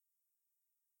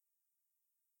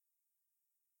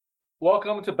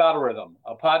Welcome to Battle Rhythm,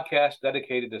 a podcast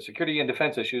dedicated to security and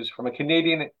defense issues from a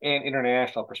Canadian and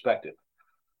international perspective.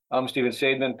 I'm Stephen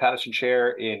Saidman, Patterson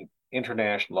Chair in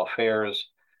International Affairs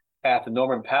at the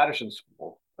Norman Patterson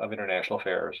School of International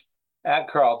Affairs at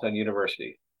Carleton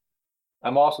University.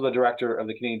 I'm also the director of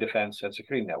the Canadian Defense and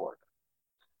Security Network.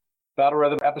 Battle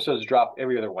Rhythm episodes drop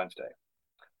every other Wednesday.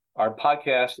 Our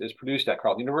podcast is produced at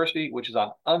Carleton University, which is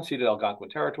on unceded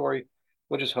Algonquin territory,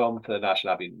 which is home to the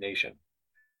Anishinaabe Nation.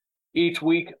 Each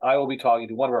week, I will be talking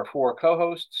to one of our four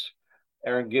co-hosts,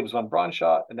 Erin Gibbs Van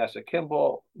Brunschot, Anessa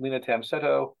Kimball, Lena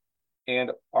Tamsetto,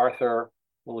 and Arthur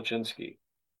Wolochinsky.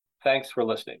 Thanks for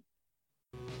listening.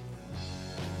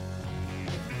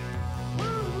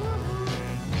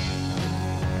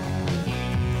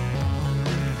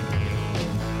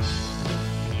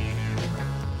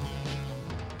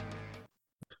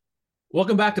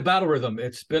 Welcome back to Battle Rhythm.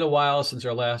 It's been a while since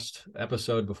our last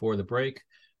episode before the break.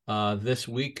 This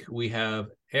week, we have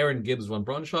Erin Gibbs Van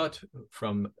Brunschot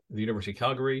from the University of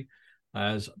Calgary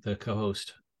as the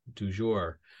co-host du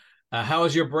jour. How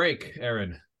was your break,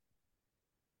 Erin?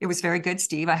 It was very good,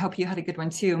 Steve. I hope you had a good one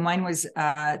too. Mine was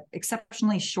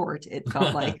exceptionally short. It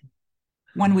felt like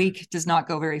 1 week does not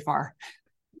go very far.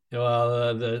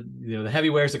 Well, the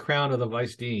heavy wears the crown of the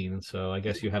vice dean. So I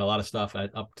guess you had a lot of stuff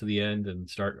up to the end and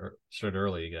start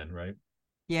early again, right?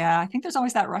 Yeah, I think there's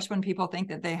always that rush when people think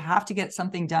that they have to get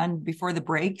something done before the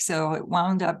break. So it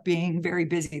wound up being very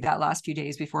busy that last few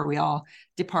days before we all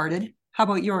departed. How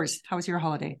about yours? How was your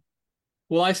holiday?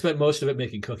 Well, I spent most of it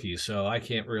making cookies, so I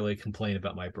can't really complain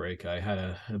about my break. I had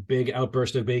a big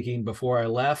outburst of baking before I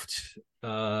left,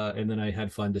 and then I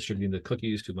had fun distributing the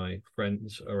cookies to my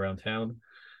friends around town.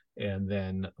 And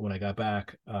then when I got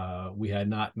back, we had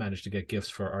not managed to get gifts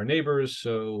for our neighbors,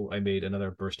 so I made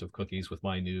another burst of cookies with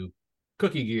my new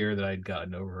cookie gear that I'd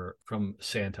gotten over from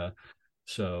Santa.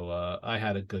 So I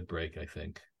had a good break, I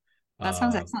think. That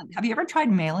sounds excellent. Have you ever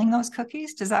tried mailing those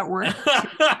cookies? Does that work?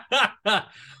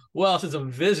 Well, since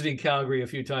I'm visiting Calgary a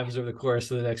few times over the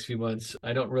course of the next few months,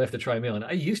 I don't really have to try mailing.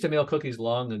 I used to mail cookies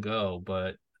long ago,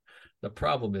 but the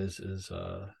problem is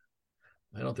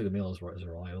I don't think the mail is as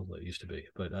reliable as it used to be.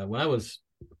 But when I was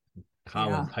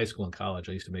high school and college,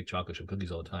 I used to make chocolate chip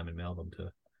cookies all the time and mail them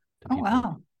to people. Oh,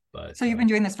 wow. But, so you've been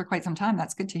doing this for quite some time.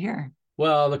 That's good to hear.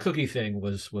 Well, the cookie thing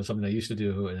was something I used to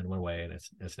do and then went away, and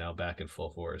it's now back in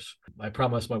full force. I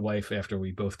promised my wife after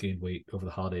we both gained weight over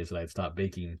the holidays that I'd stop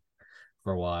baking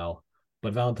for a while,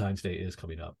 but Valentine's Day is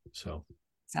coming up, so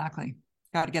exactly,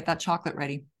 got to get that chocolate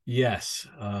ready. Yes,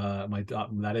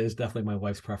 that is definitely my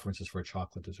wife's preferences for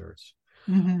chocolate desserts.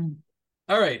 Mm-hmm.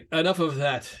 All right, enough of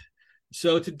that.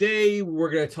 So today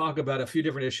we're going to talk about a few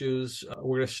different issues.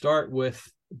 We're going to start with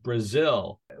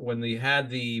Brazil, when they had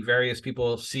the various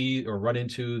people see or run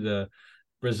into the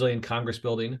Brazilian Congress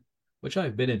building, which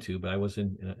I've been into, but I was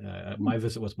my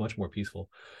visit was much more peaceful.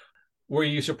 Were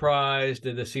you surprised?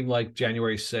 Did it seem like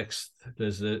January 6th?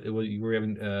 You were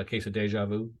having a case of deja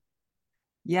vu?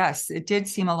 Yes, it did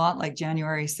seem a lot like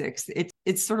January 6th.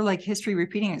 It's sort of like history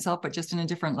repeating itself, but just in a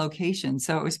different location.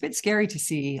 So it was a bit scary to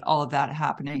see all of that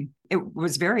happening. It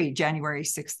was very January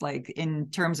 6th, like in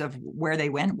terms of where they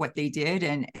went, what they did,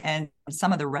 and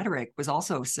some of the rhetoric was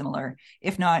also similar,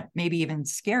 if not maybe even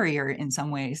scarier in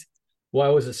some ways. Why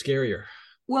was it scarier?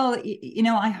 Well,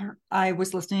 I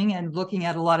was listening and looking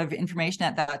at a lot of information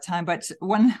at that time, but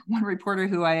one reporter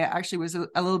who I actually was a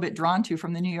little bit drawn to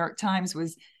from the New York Times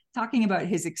was talking about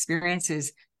his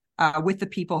experiences with the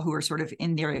people who are sort of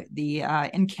in the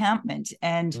encampment.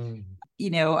 And,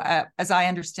 as I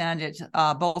understand it,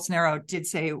 Bolsonaro did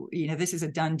say, this is a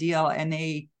done deal. And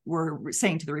they were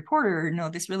saying to the reporter, no,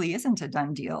 this really isn't a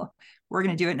done deal. We're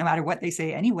going to do it no matter what they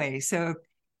say anyway. So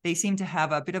they seem to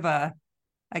have a bit of a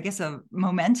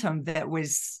momentum that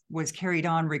was carried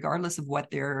on regardless of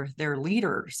what their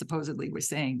leader supposedly was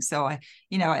saying. So,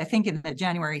 I think in the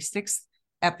January 6th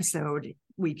episode,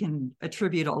 we can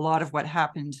attribute a lot of what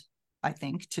happened, I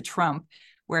think, to Trump.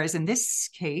 Whereas in this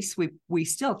case, we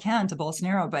still can to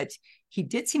Bolsonaro, but he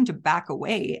did seem to back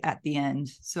away at the end.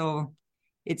 So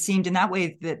it seemed in that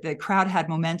way that the crowd had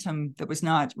momentum that was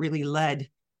not really led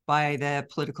by the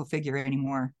political figure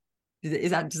anymore.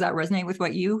 Does that resonate with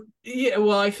what you? Yeah,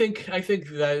 well, I think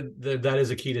that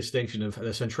is a key distinction of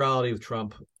the centrality of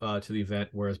Trump to the event,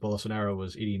 whereas Bolsonaro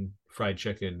was eating fried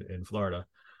chicken in Florida.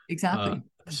 Exactly.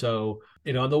 So,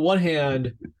 on the one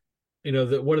hand, one of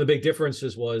the big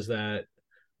differences was that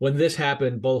when this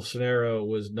happened, Bolsonaro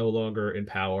was no longer in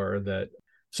power.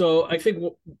 So I think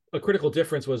a critical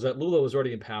difference was that Lula was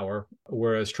already in power,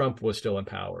 whereas Trump was still in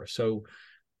power. So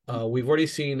We've already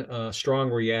seen a strong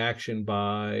reaction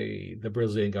by the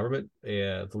Brazilian government,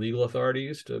 the legal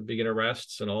authorities to begin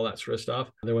arrests and all that sort of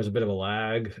stuff. There was a bit of a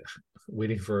lag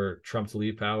waiting for Trump to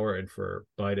leave power and for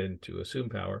Biden to assume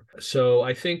power. So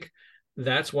I think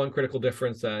that's one critical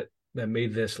difference that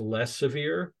made this less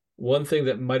severe. One thing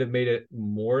that might have made it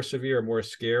more severe or more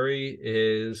scary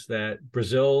is that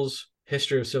Brazil's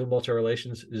history of civil military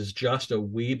relations is just a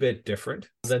wee bit different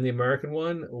than the American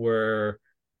one, where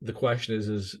the question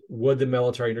is would the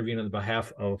military intervene on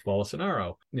behalf of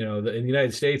Bolsonaro? In the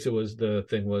United States, is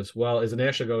the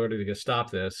National Guard going to stop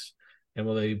this? And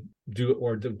will they do,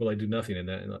 or will they do nothing? And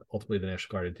ultimately, the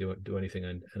National Guard didn't do anything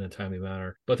in a timely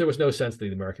manner. But there was no sense that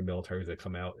the American military was going to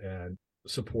come out and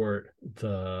support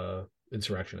the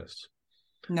insurrectionists.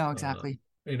 No, exactly.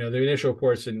 The initial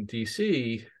reports in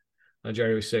D.C. on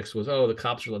January 6th was, the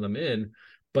cops are letting them in.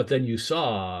 But then you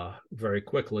saw very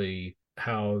quickly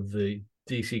how the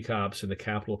DC cops and the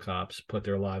Capitol cops put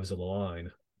their lives on the line,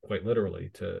 quite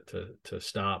literally, to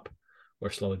stop or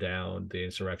slow down the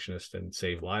insurrectionists and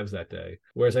save lives that day.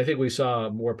 Whereas I think we saw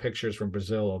more pictures from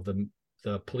Brazil of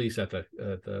the police at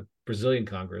the Brazilian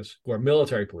Congress, who are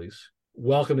military police,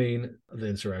 welcoming the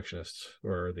insurrectionists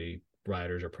or the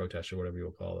rioters or protesters or whatever you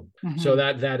will call them. Mm-hmm. So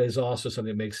that is also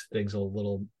something that makes things a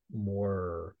little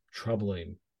more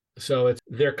troubling. So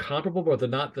they're comparable, but they're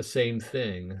not the same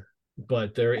thing.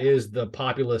 But there is the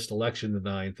populist election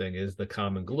denying thing is the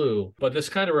common glue. But this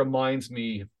kind of reminds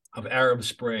me of Arab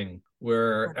Spring,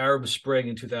 where Arab Spring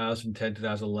in 2010,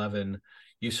 2011,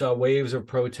 you saw waves of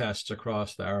protests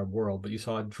across the Arab world, but you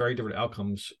saw very different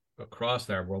outcomes across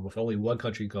the Arab world, with only one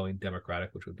country going democratic,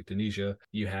 which would be Tunisia.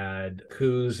 You had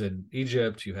coups in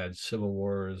Egypt, you had civil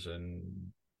wars in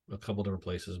a couple different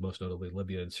places, most notably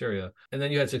Libya and Syria. And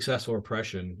then you had successful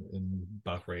repression in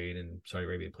Bahrain and Saudi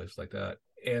Arabia, places like that.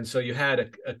 And so you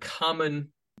had a common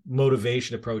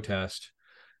motivation to protest,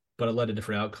 but it led to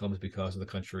different outcomes because the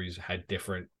countries had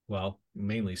different,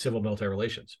 mainly civil military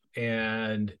relations.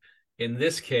 And in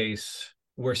this case,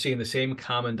 we're seeing the same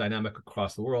common dynamic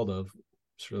across the world of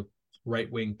sort of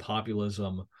right-wing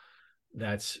populism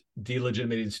that's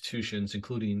delegitimating institutions,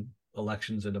 including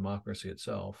elections and democracy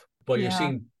itself. But you're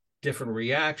seeing different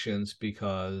reactions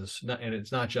because, and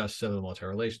it's not just civil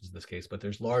military relations in this case, but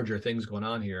there's larger things going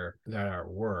on here that are at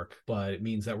work. But it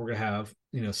means that we're going to have,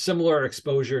 similar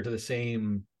exposure to the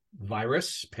same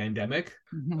virus, pandemic,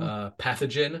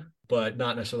 pathogen, but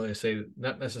not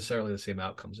necessarily the same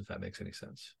outcomes, if that makes any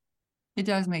sense. It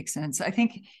does make sense. I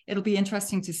think it'll be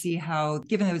interesting to see how,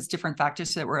 given those different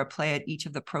factors that were at play at each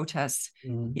of the protests,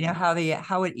 how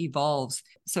it evolves.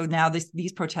 So now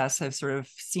these protests have sort of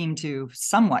seemed to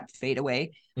somewhat fade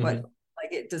away. But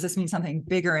does this mean something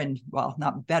bigger and,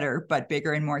 not better, but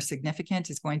bigger and more significant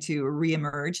is going to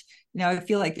reemerge? I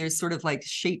feel like there's sort of like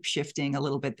shape shifting a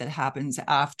little bit that happens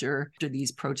after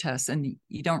these protests, and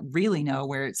you don't really know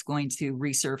where it's going to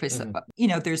resurface.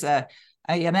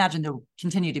 I imagine there'll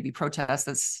continue to be protests.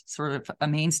 That's sort of a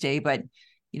mainstay, but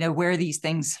where these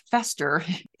things fester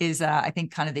is, I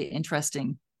think, kind of the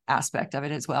interesting aspect of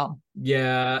it as well.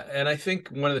 Yeah, and I think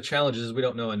one of the challenges is we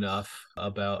don't know enough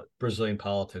about Brazilian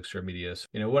politics or media.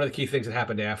 One of the key things that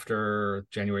happened after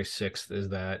January 6th is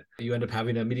that you end up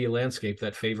having a media landscape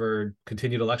that favored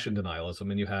continued election denialism,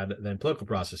 and you had then political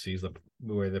processes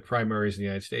where the primaries in the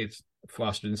United States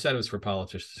fostered incentives for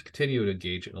politicians to continue to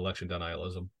engage in election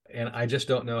denialism. And I just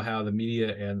don't know how the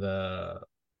media and the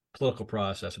political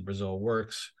process in Brazil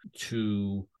works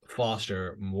to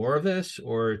foster more of this,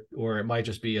 or it might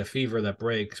just be a fever that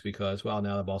breaks because, now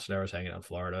that Bolsonaro's hanging out in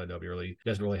Florida, nobody really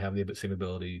doesn't really have the same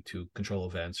ability to control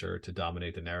events or to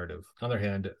dominate the narrative. On the other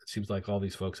hand, it seems like all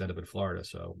these folks end up in Florida.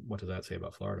 So what does that say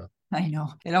about Florida? I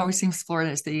know. It always seems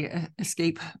Florida is the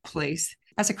escape place.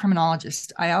 As a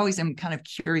criminologist, I always am kind of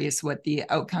curious what the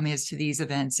outcome is to these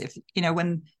events. If,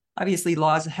 when obviously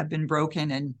laws have been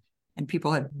broken and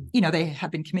people have, they have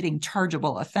been committing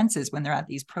chargeable offenses when they're at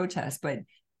these protests, but,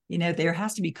 there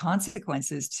has to be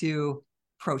consequences to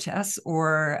protests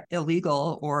or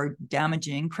illegal or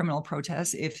damaging criminal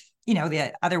protests. If,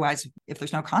 otherwise, if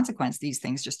there's no consequence, these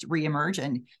things just reemerge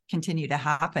and continue to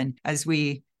happen, as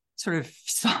we sort of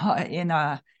saw in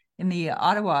the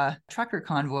Ottawa trucker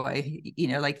convoy.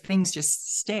 Things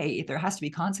just stay. There has to be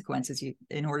consequences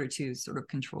in order to sort of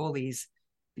control these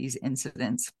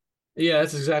incidents. Yeah,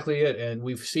 that's exactly it. And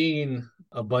we've seen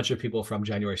a bunch of people from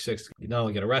January 6th not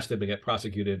only get arrested, but get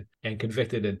prosecuted and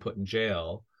convicted and put in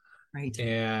jail. Right.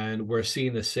 And we're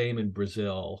seeing the same in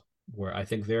Brazil, where I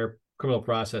think their criminal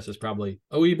process is probably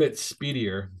a wee bit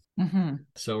speedier.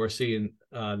 So we're seeing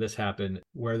this happen,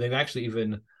 where they've actually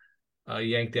even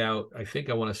yanked out, I think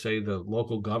I want to say the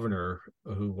local governor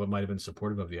who might have been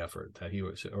supportive of the effort, that he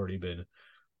was already been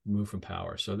removed from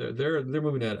power. So they're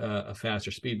moving at a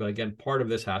faster speed. But again, part of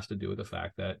this has to do with the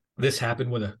fact that this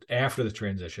happened after the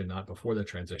transition, not before the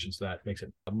transition. So that makes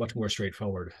it much more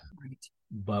straightforward. Right.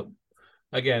 But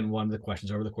again, one of the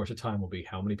questions over the course of time will be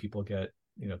how many people get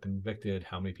convicted,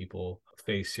 how many people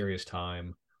face serious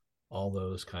time, all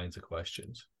those kinds of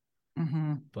questions.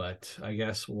 Mm-hmm. But I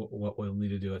guess what we'll need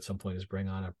to do at some point is bring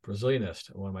on a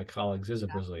Brazilianist. One of my colleagues is a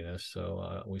Brazilianist,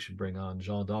 so we should bring on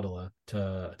Jean Dodela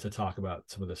to talk about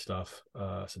some of this stuff,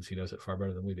 since he knows it far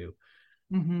better than we do.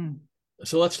 Mm-hmm.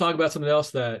 So let's talk about something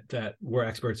else that we're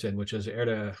experts in, which is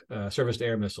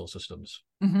surface-to-air missile systems.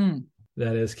 Mm-hmm.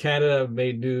 That is, Canada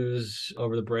made news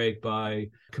over the break by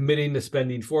committing to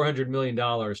spending $400 million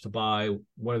to buy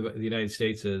one of the United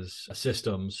States'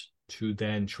 systems to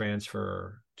then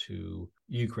transfer to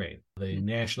Ukraine, the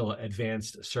National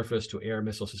Advanced Surface-to-Air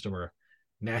Missile System, or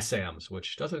NASAMS,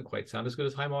 which doesn't quite sound as good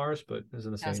as HIMARS, but is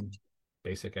in the same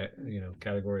basic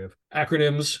category of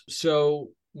acronyms.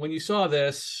 So when you saw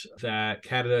this, that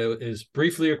Canada is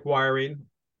briefly acquiring,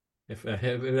 if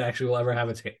it actually will ever have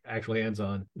its actual hands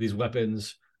on these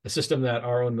weapons, a system that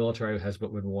our own military has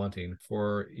been wanting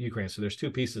for Ukraine. So there's two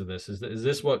pieces of this. Is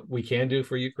this what we can do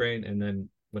for Ukraine? And then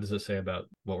what does it say about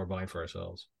what we're buying for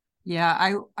ourselves?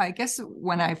 Yeah, I guess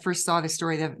when I first saw the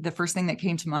story, the first thing that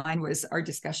came to mind was our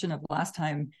discussion of last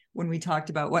time when we talked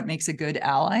about what makes a good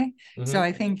ally. Mm-hmm. So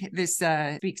I think this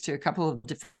speaks to a couple of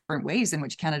different ways in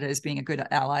which Canada is being a good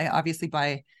ally, obviously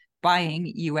by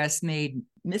buying US-made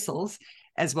missiles,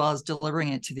 as well as delivering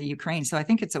it to the Ukraine. So I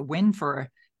think it's a win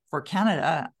for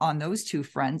Canada on those two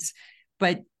fronts.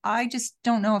 But I just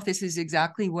don't know if this is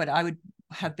exactly what I would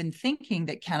have been thinking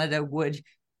that Canada would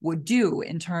do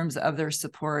in terms of their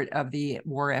support of the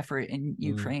war effort in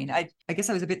Ukraine. I guess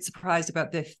I was a bit surprised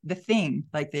about the thing,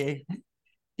 like the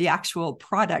actual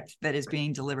product that is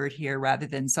being delivered here rather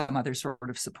than some other sort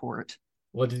of support.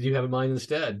 What did you have in mind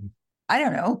instead? I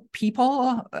don't know,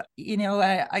 people,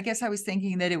 I guess I was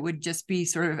thinking that it would just be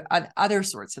sort of other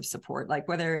sorts of support, like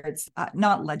whether it's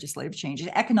not legislative changes,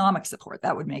 economic support.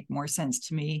 That would make more sense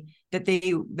to me, that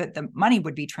the money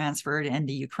would be transferred and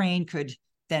the Ukraine could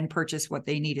then purchase what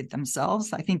they needed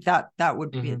themselves. I think that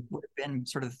would have been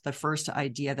sort of the first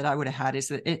idea that I would have had, is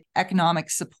that economic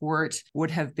support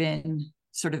would have been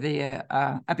sort of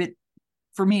a bit,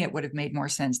 for me, it would have made more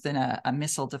sense than a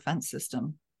missile defense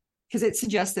system. Because it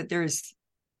suggests that there's,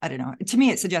 I don't know, to me,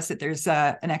 it suggests that there's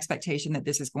an expectation that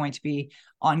this is going to be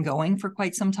ongoing for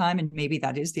quite some time. And maybe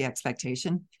that is the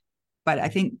expectation. But I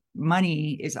think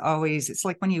money is always, it's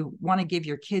like when you want to give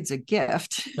your kids a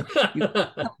gift, you give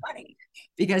them money,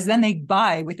 because then they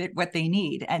buy with it what they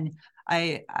need. And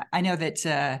I know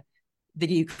that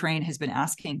the Ukraine has been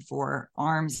asking for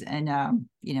arms and,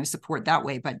 support that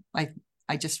way. But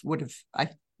I just would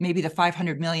have, maybe the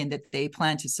 $500 million that they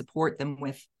plan to support them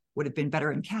with would have been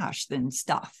better in cash than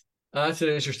stuff. That's an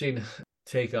interesting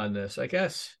take on this. I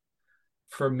guess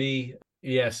for me,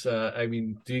 yes. I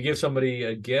mean, do you give somebody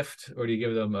a gift or do you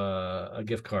give them a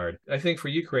gift card? I think for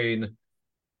Ukraine,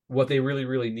 what they really,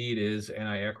 really need is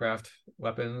anti-aircraft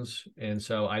weapons. And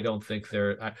so I don't think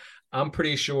I'm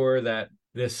pretty sure that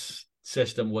this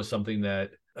system was something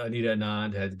that Anita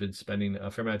Anand had been spending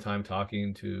a fair amount of time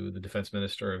talking to the defense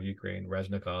minister of Ukraine,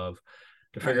 Reznikov,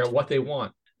 to figure out what they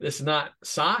want. This is not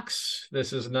socks.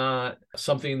 This is not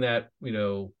something that,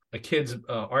 a kid's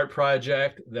art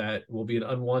project that will be an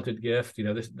unwanted gift.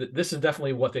 This is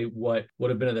definitely what would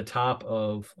have been at the top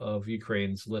of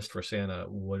Ukraine's list for Santa,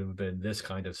 would have been this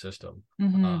kind of system.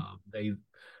 Mm-hmm.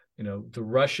 The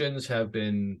Russians have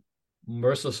been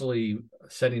mercilessly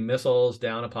sending missiles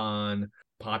down upon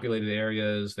populated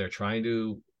areas. They're trying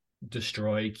to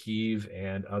destroy Kyiv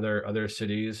and other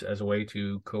cities as a way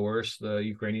to coerce the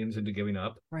Ukrainians into giving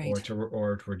up, right,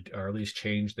 or at least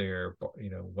change their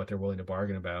what they're willing to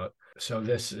bargain about. So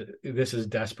this is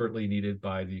desperately needed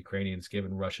by the Ukrainians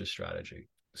given Russia's strategy.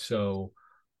 So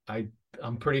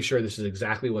I'm pretty sure this is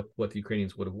exactly what the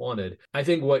Ukrainians would have wanted. I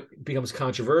think what becomes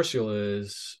controversial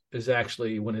is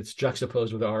actually when it's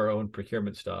juxtaposed with our own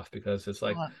procurement stuff, because it's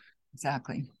like,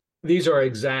 exactly, these are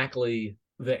exactly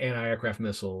the anti-aircraft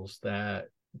missiles that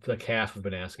the CAF have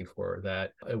been asking for,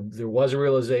 that there was a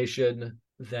realization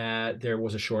that there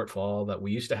was a shortfall, that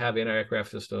we used to have anti-aircraft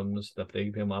systems, that they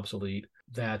became obsolete,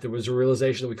 that there was a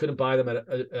realization that we couldn't buy them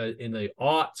in the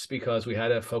aughts because we had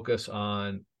to focus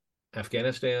on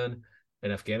Afghanistan,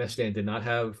 and Afghanistan did not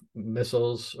have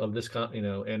missiles of this kind,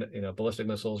 and ballistic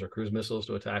missiles or cruise missiles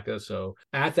to attack us. So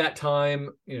at that time,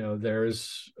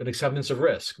 there's an acceptance of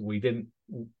risk. We didn't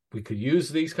we could use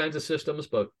these kinds of systems,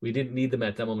 but we didn't need them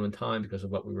at that moment in time because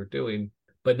of what we were doing.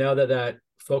 But now that that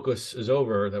focus is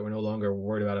over, that we're no longer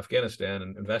worried about Afghanistan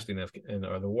and investing in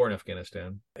or the war in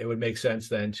Afghanistan, it would make sense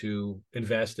then to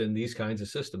invest in these kinds of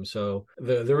systems. So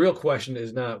the real question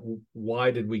is not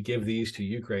why did we give these to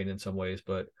Ukraine in some ways,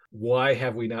 but why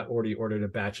have we not already ordered a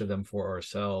batch of them for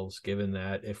ourselves, given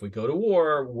that if we go to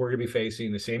war, we're going to be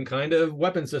facing the same kind of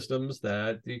weapon systems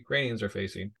that the Ukrainians are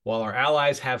facing. While our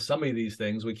allies have some of these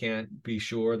things, we can't be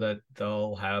sure that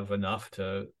they'll have enough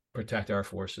to protect our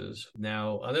forces.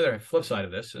 Now, on the other flip side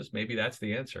of this is maybe that's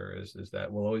the answer, is that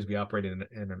we'll always be operating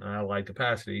in an allied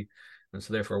capacity. And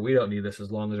so therefore we don't need this as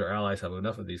long as our allies have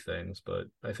enough of these things. But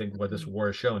I think what this war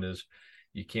has shown is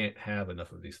you can't have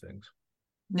enough of these things.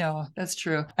 No, that's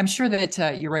true. I'm sure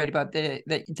that you're right about that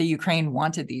the Ukraine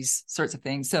wanted these sorts of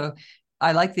things. So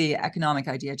I like the economic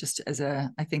idea just as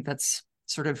I think that's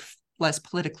sort of less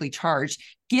politically charged,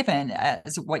 given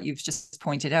as what you've just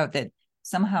pointed out, that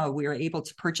somehow we were able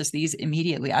to purchase these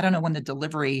immediately. I don't know when the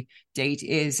delivery date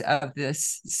is of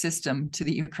this system to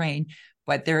the Ukraine,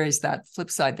 but there is that flip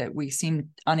side that we seem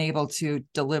unable to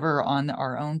deliver on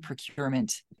our own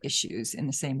procurement issues in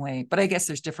the same way. But I guess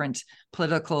there's different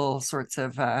political sorts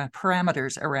of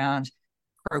parameters around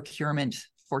procurement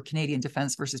for Canadian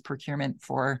defense versus procurement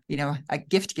for, a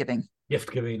gift giving.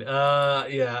 Gift giving.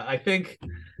 Yeah, I think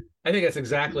that's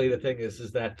exactly the thing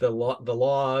is that the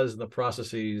laws and the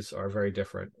processes are very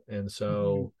different. And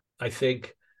so I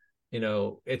think,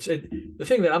 the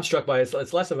thing that I'm struck by is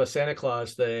it's less of a Santa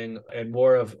Claus thing and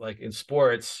more of like in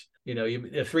sports, a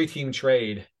 3-team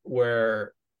trade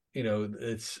where,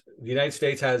 it's the United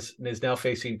States is now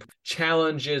facing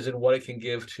challenges in what it can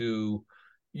give to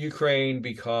Ukraine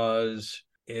because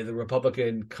the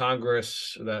Republican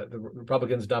Congress, the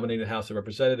Republicans dominating the House of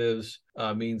Representatives,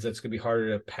 means that it's going to be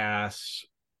harder to pass,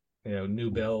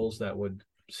 new bills that would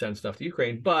send stuff to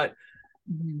Ukraine. But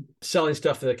selling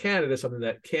stuff to Canada is something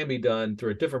that can be done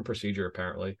through a different procedure,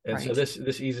 apparently. And so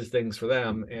this eases things for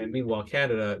them. And meanwhile,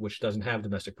 Canada, which doesn't have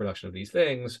domestic production of these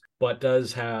things, but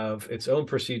does have its own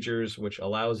procedures, which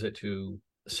allows it to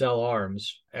sell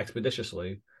arms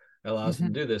expeditiously, allows them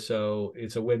to do this. So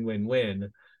it's a win-win-win.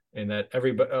 And that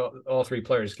all three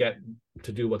players get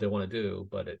to do what they want to do,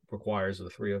 but it requires the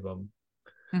three of them.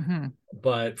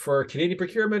 But for Canadian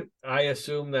procurement, I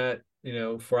assume that,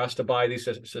 for us to buy these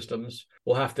systems,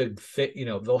 we'll have to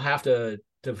they'll have to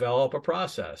develop a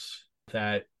process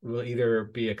that will either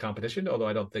be a competition, although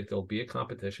I don't think there'll be a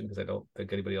competition because I don't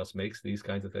think anybody else makes these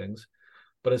kinds of things.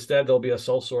 But instead, there'll be a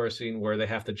sole sourcing where they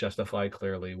have to justify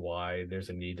clearly why there's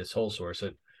a need to sole source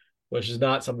it, which is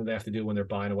not something they have to do when they're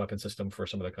buying a weapon system for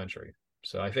some other country.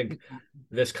 So I think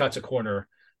this cuts a corner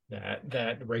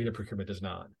that regular procurement does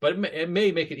not. But it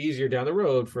may make it easier down the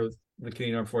road for the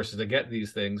Canadian Armed Forces to get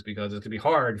these things because it's going to be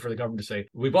hard for the government to say,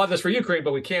 we bought this for Ukraine,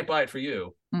 but we can't buy it for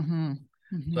you.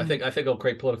 So I think it'll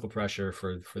create political pressure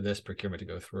for this procurement to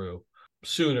go through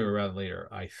sooner rather than later,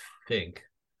 I think.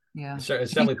 Yeah, it's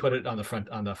definitely put it on the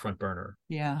front burner.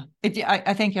 Yeah,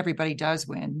 I think everybody does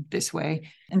win this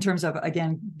way in terms of,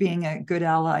 again, being a good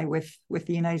ally with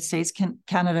the United States,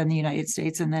 Canada and the United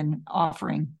States, and then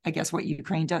offering, I guess, what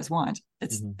Ukraine does want.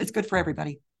 It's good for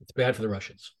everybody. It's bad for the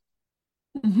Russians.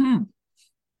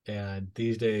 And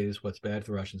these days, what's bad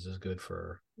for the Russians is good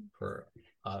for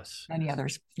us. Many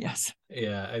others, yes.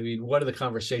 Yeah, I mean, one of the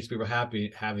conversations people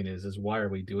are having is why are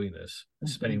we doing this?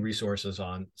 Spending resources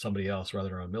on somebody else rather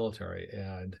than our military.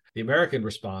 And the American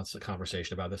response, the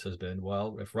conversation about this has been,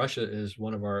 well, if Russia is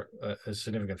one of our a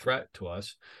significant threat to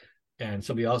us, and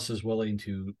somebody else is willing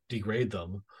to degrade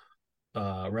them,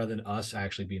 rather than us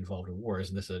actually be involved in war,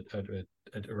 isn't this a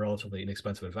relatively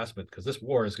inexpensive investment? Because this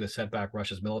war is going to set back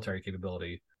Russia's military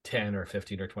capability 10 or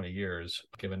 15 or 20 years,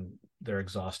 given they're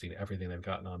exhausting everything they've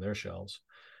gotten on their shelves.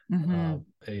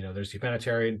 There's the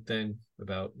humanitarian thing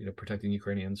about protecting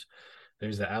Ukrainians.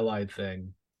 There's the allied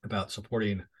thing about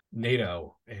supporting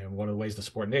NATO, and one of the ways to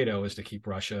support NATO is to keep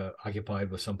Russia occupied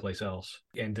with someplace else.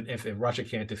 And if Russia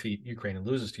can't defeat Ukraine and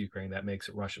loses to Ukraine, that makes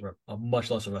Russia a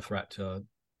much less of a threat to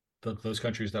those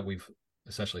countries that we've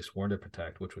essentially sworn to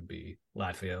protect, which would be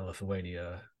Latvia,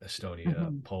 Lithuania,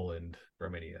 Estonia, Poland,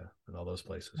 Romania, and all those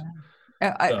places.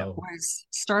 I was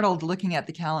startled looking at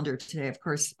the calendar today. Of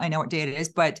course, I know what day it is,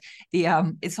 but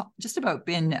it's just about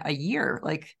been a year,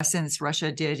 since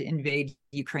Russia did invade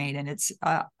Ukraine, and it's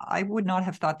I would not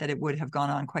have thought that it would have gone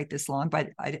on quite this long, but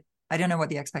I don't know what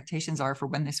the expectations are for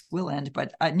when this will end,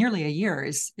 but nearly a year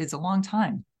is a long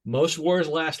time. Most wars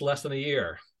last less than a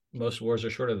year. Most wars are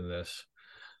shorter than this,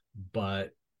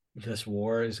 but this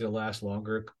war is going to last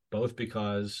longer, both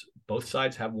because both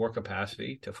sides have more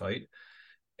capacity to fight,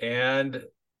 and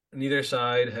neither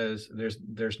side has,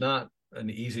 there's not an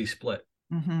easy split.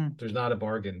 There's not a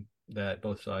bargain that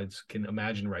both sides can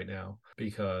imagine right now,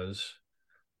 because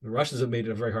the Russians have made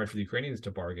it very hard for the Ukrainians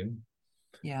to bargain.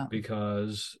 Yeah.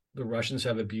 Because the Russians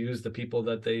have abused the people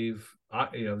that they've,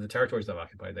 the territories they've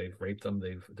occupied. They've raped them,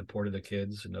 they've deported the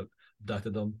kids and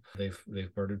abducted them, they've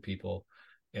murdered people.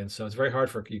 And so it's very hard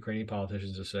for Ukrainian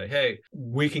politicians to say, hey,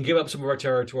 we can give up some of our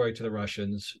territory to the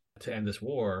Russians to end this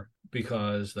war,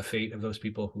 because the fate of those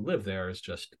people who live there is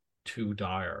just too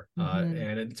dire.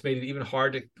 And it's made it even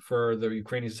hard for the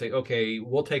Ukrainians to say, okay,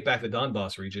 we'll take back the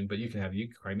Donbass region, but you can have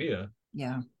Crimea.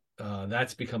 Yeah.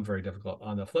 That's become very difficult.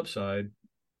 On the flip side,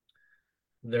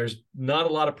 there's not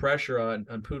a lot of pressure on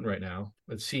Putin right now,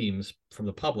 it seems, from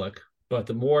the public. But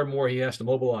the more and more he has to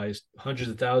mobilize hundreds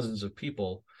of thousands of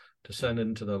people to send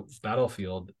into the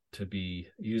battlefield to be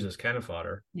used as cannon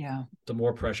fodder, the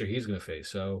more pressure he's going to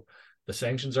face. So the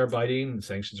sanctions are biting. The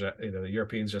sanctions are, the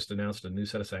Europeans just announced a new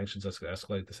set of sanctions that's going to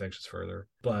escalate the sanctions further.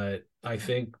 But I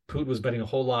think Putin was betting a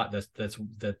whole lot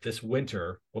that this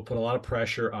winter will put a lot of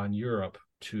pressure on Europe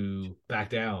to back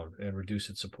down and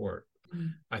reduce its support.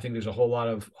 I think there's a whole lot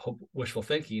of wishful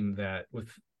thinking that with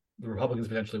the Republicans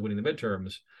potentially winning the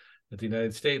midterms, that the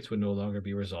United States would no longer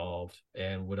be resolved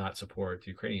and would not support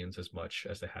the Ukrainians as much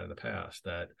as they had in the past.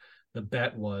 That the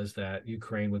bet was that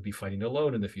Ukraine would be fighting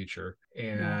alone in the future,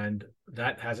 and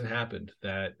that hasn't happened.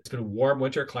 That it's been a warm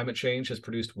winter. Climate change has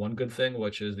produced one good thing,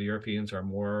 which is the Europeans are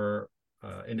more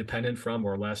independent from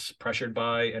or less pressured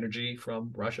by energy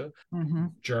from Russia.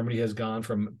 Germany has gone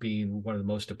from being one of the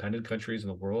most dependent countries in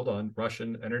the world on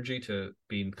Russian energy to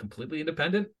being completely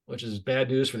independent, which is bad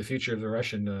news for the future of the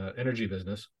Russian energy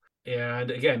business. And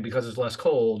again, because it's less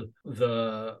cold,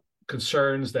 the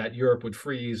concerns that Europe would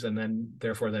freeze and then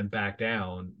therefore back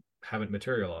down haven't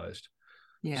materialized.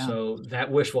 So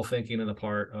that wishful thinking on the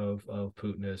part of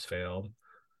Putin has failed.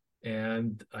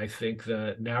 And I think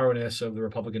the narrowness of the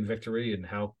Republican victory and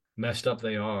how messed up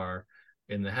they are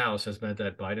in the House has meant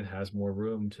that Biden has more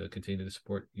room to continue to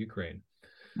support Ukraine.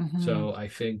 So I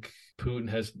think Putin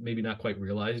has maybe not quite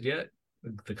realized yet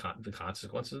the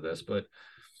consequences of this, but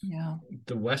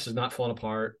the West is not falling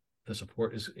apart. The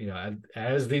support is,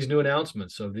 as these new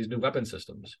announcements of these new weapon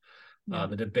systems,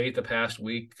 the debate the past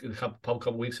week, a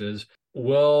couple weeks is,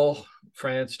 will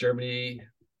France, Germany,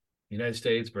 United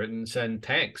States, Britain send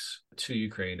tanks to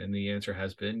Ukraine? And the answer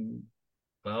has been,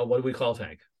 well, what do we call a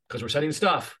tank? Because we're sending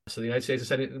stuff. So the United States is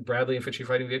sending Bradley infantry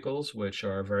fighting vehicles, which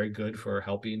are very good for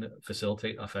helping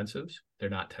facilitate offensives. They're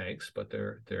not tanks, but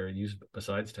they're used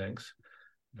besides tanks.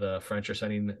 The French are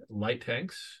sending light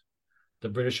tanks. The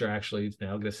British are actually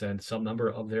now going to send some number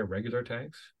of their regular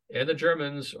tanks. And the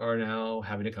Germans are now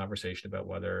having a conversation about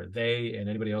whether they and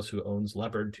anybody else who owns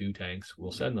Leopard 2 tanks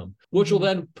will send them, which will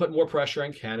then put more pressure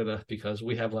on Canada because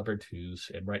we have Leopard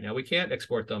 2s. And right now we can't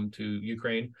export them to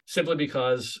Ukraine simply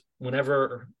because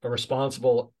whenever a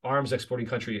responsible arms exporting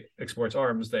country exports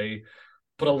arms, they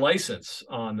put a license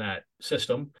on that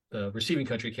system. The receiving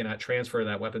country cannot transfer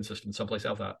that weapon system someplace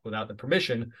else without the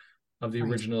permission of the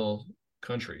original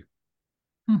country.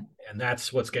 And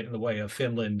that's what's getting in the way of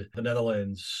Finland, the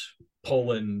Netherlands,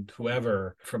 Poland,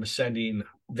 whoever, from sending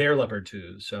their Leopard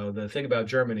 2s. So the thing about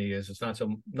Germany is it's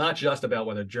not just about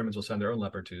whether Germans will send their own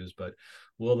Leopard 2s, but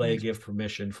will they give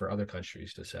permission for other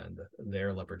countries to send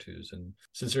their Leopard 2s? And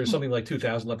since there's something like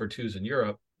 2,000 Leopard 2s in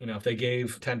Europe, if they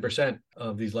gave 10%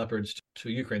 of these Leopards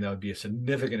to Ukraine, that would be a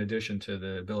significant addition to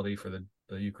the ability for the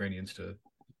Ukrainians to,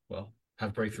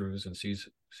 have breakthroughs and seize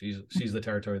the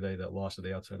territory they lost at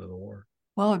the outset of the war.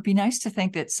 Well, it'd be nice to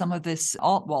think that some of this,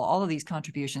 all of these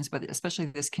contributions, but especially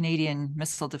this Canadian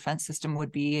missile defense system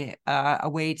would be a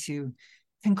way to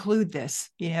conclude this,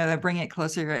 to bring it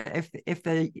closer. If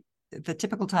the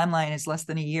typical timeline is less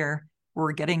than a year,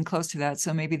 we're getting close to that.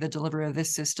 So maybe the delivery of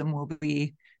this system will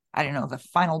be, I don't know, the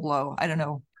final blow. I don't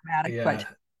know, dramatic, but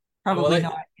probably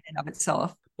not in and of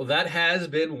itself. Well, that has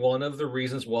been one of the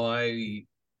reasons why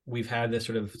we've had this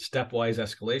sort of stepwise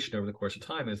escalation over the course of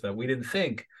time, is that we didn't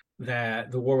think that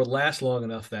the war would last long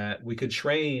enough that we could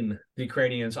train the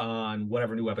Ukrainians on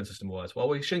whatever new weapon system was. Well,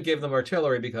 we shouldn't give them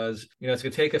artillery because, it's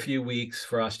going to take a few weeks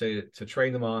for us to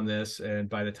train them on this. And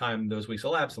by the time those weeks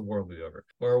elapse, the war will be over.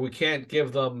 Or we can't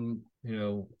give them,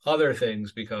 other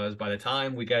things because by the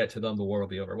time we get it to them, the war will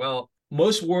be over. Well,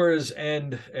 most wars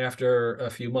end after a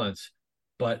few months,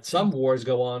 but some wars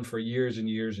go on for years and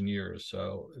years and years.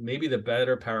 So maybe the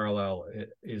better parallel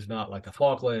is not like the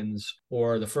Falklands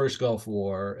or the first Gulf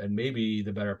War, and maybe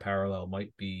the better parallel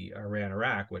might be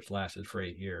Iran-Iraq, which lasted for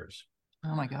 8 years.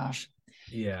 Oh my gosh.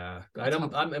 Yeah,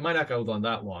 it might not go on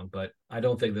that long, but I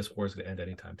don't think this war is going to end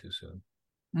anytime too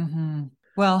soon.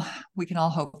 Well, we can all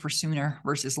hope for sooner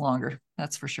versus longer.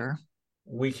 That's for sure.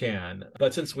 We can.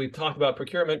 But since we've talked about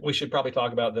procurement, we should probably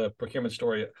talk about the procurement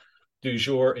story du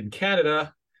jour in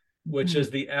Canada, which is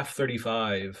the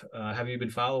F-35. Have you been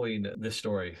following this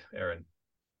story, Erin?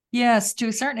 Yes, to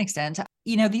a certain extent.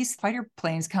 These fighter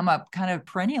planes come up kind of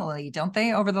perennially, don't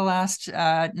they, over the last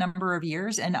number of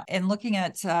years? And looking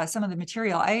at some of the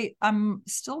material, I'm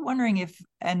still wondering if,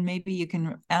 and maybe you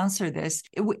can answer this,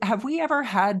 have we ever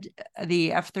had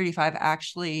the F-35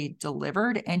 actually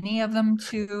delivered, any of them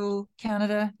to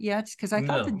Canada yet? Because I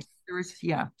thought that there was,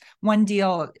 one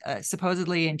deal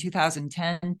supposedly in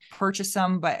 2010, purchased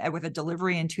some, but with a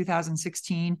delivery in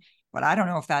 2016. But I don't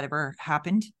know if that ever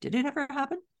happened. Did it ever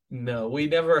happen? No, we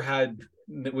never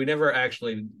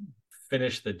actually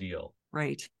finished the deal.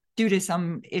 Right. Due to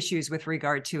some issues with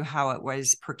regard to how it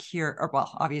was procured, or well,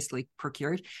 obviously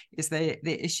procured is the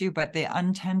issue, but the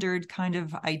untendered kind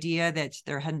of idea that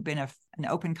there hadn't been an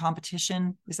open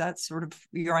competition. Is that sort of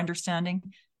your understanding?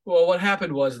 Well, what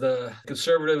happened was the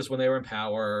Conservatives, when they were in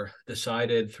power,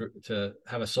 decided to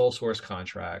have a sole source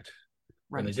contract,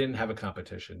 right, when they didn't have a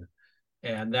competition.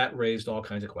 And that raised all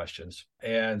kinds of questions.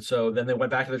 And so then they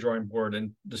went back to the drawing board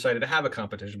and decided to have a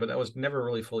competition, but that was never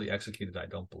really fully executed, I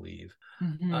don't believe.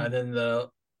 And then the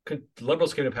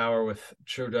Liberals came to power with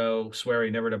Trudeau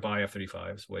swearing never to buy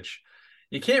F-35s, which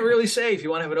you can't really say if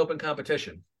you want to have an open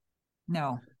competition.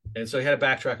 No. And so he had to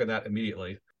backtrack on that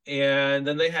immediately. And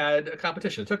then they had a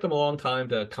competition. It took them a long time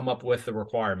to come up with the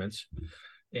requirements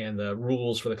and the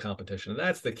rules for the competition. And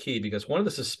that's the key, because one of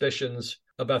the suspicions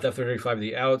about the F-35 at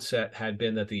the outset had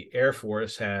been that the Air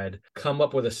Force had come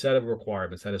up with a set of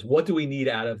requirements. That is, what do we need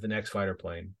out of the next fighter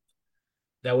plane?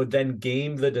 That would then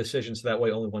game the decision so that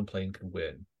way only one plane could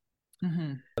win.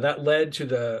 That led to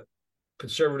the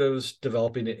Conservatives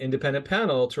developing an independent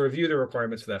panel to review the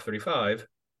requirements for the F-35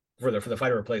 for the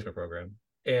fighter replacement program.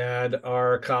 And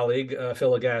our colleague,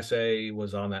 Phil Lagasse,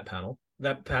 was on that panel.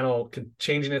 That panel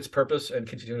changing its purpose and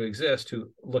continuing to exist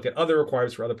to look at other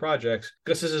requirements for other projects,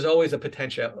 because this is always a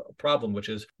potential problem, which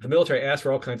is the military asks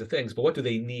for all kinds of things, but what do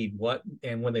they need?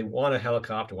 And when they want a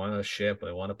helicopter, want a ship,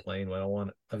 they want a plane, they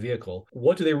want a vehicle,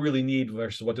 what do they really need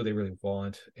versus what do they really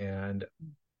want? And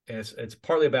it's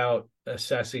partly about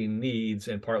assessing needs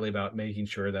and partly about making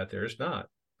sure that there's not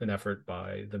an effort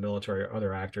by the military or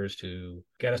other actors to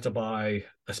get us to buy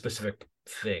a specific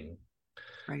thing.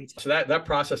 Right. So that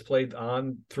process played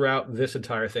on throughout this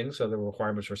entire thing. So the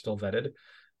requirements were still vetted.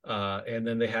 And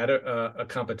then they had a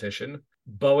competition.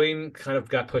 Boeing kind of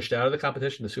got pushed out of the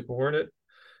competition, the Super Hornet,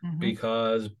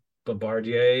 because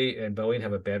Bombardier and Boeing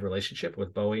have a bad relationship,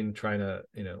 with Boeing trying to,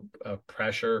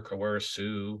 pressure, coerce,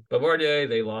 sue Bombardier.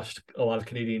 They lost a lot of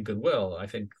Canadian goodwill. I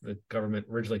think the government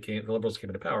originally the Liberals came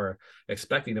into power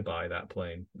expecting to buy that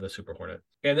plane, the Super Hornet.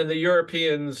 And then the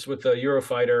Europeans with the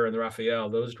Eurofighter and the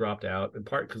Rafale, those dropped out in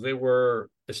part because they were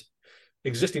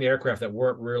existing aircraft that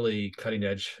weren't really cutting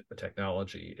edge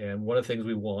technology. And one of the things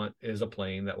we want is a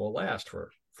plane that will last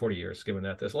for 40 years, given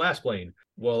that this last plane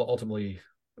will ultimately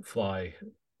fly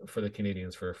for the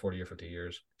Canadians for 40 or 50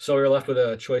 years. So we were left with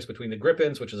a choice between the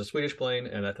Gripens, which is a Swedish plane,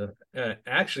 and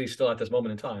actually still at this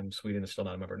moment in time, Sweden is still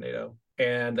not a member of NATO,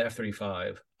 and the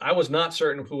F-35. I was not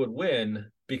certain who would win,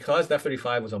 because the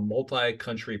F-35 was a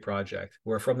multi-country project,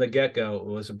 where from the get-go, it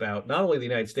was about not only the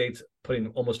United States putting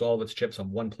almost all of its chips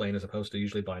on one plane, as opposed to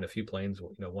usually buying a few planes,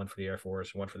 one for the Air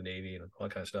Force, one for the Navy, and all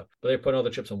that kind of stuff. But they put all the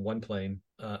chips on one plane,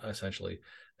 essentially.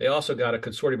 They also got a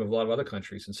consortium of a lot of other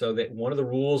countries. And so one of the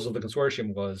rules of the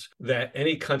consortium was that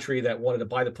any country that wanted to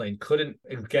buy the plane couldn't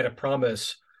get a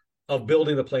promise of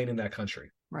building the plane in that country.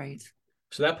 Right.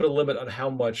 So that put a limit on how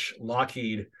much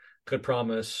Lockheed could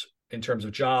promise in terms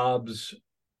of jobs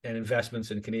and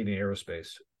investments in Canadian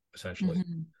aerospace, essentially.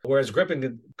 Whereas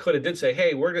Gripen did say,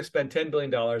 hey, we're going to spend $10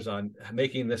 billion on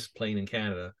making this plane in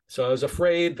Canada. So I was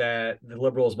afraid that the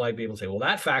Liberals might be able to say, well,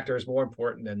 that factor is more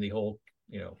important than the whole,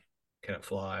 can it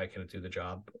fly, can it do the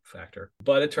job factor.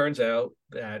 But it turns out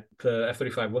that the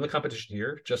F-35 won the competition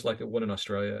here, just like it won in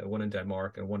Australia, it won in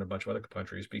Denmark, and won a bunch of other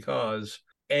countries, because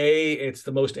it's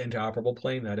the most interoperable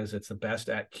plane. That is, it's the best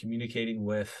at communicating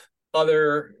with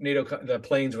other the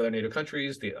planes of other NATO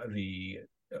countries, the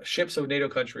ships of NATO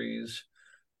countries,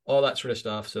 all that sort of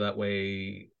stuff. So that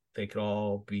way they could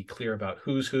all be clear about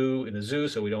who's who in the zoo,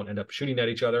 so we don't end up shooting at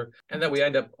each other, and that we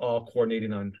end up all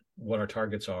coordinating on what our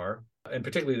targets are. And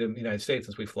particularly the United States,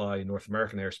 since we fly North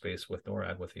American airspace with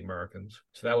NORAD with the Americans.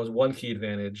 So that was one key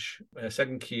advantage. And a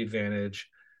second key advantage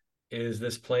is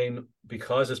this plane,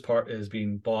 because this part is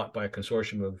being bought by a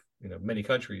consortium of many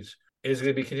countries, is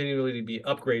going to be continually to be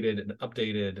upgraded and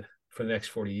updated for the next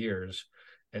 40 years.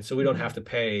 And so we don't have to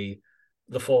pay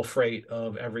the full freight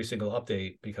of every single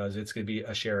update because it's going to be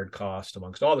a shared cost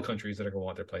amongst all the countries that are going to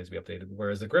want their planes to be updated.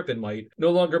 Whereas the Gripen might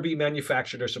no longer be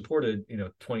manufactured or supported,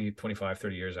 20, 25,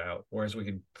 30 years out. Whereas we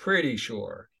can pretty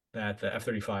sure that the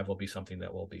F-35 will be something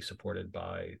that will be supported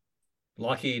by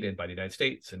Lockheed and by the United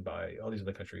States and by all these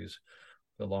other countries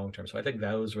for the long term. So I think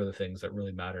those were the things that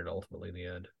really mattered ultimately in the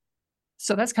end.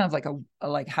 So that's kind of like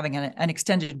like having an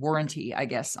extended warranty, I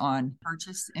guess, on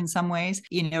purchase in some ways,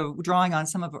 drawing on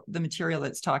some of the material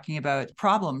that's talking about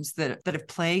problems that have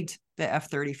plagued the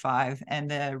F-35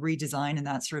 and the redesign and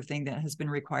that sort of thing that has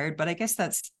been required. But I guess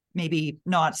that's maybe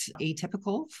not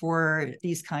atypical for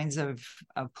these kinds of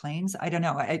planes. I don't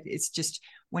know. It's just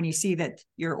when you see that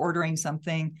you're ordering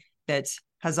something that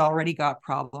has already got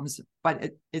problems,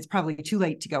 but it's probably too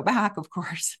late to go back, of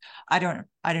course. I don't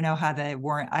know how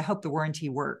I hope the warranty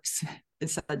works,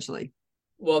 essentially.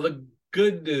 Well, the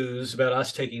good news about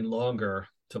us taking longer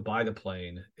to buy the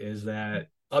plane is that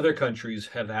other countries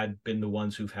have been the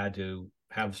ones who've had to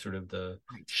have sort of the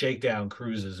shakedown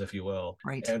cruises, if you will.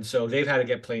 Right. And so they've had to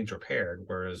get planes repaired,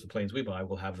 whereas the planes we buy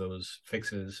will have those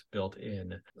fixes built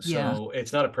in. So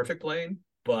It's not a perfect plane,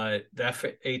 but the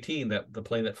F-18, the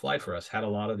plane that flight for us, had a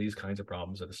lot of these kinds of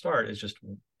problems at the start.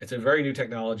 It's a very new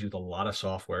technology with a lot of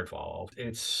software involved.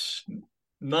 It's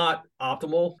not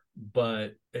optimal,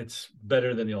 but it's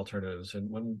better than the alternatives. And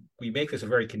when we make this a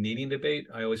very Canadian debate,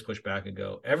 I always push back and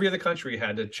go, every other country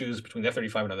had to choose between the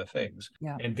F-35 and other things.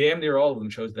 Yeah. And damn near all of them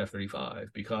chose the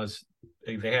F-35 because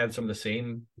they had some of the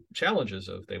same challenges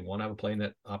of they want to have a plane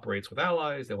that operates with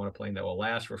allies. They want a plane that will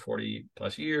last for 40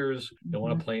 plus years. They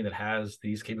want a plane that has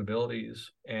these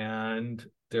capabilities. And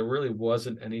there really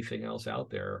wasn't anything else out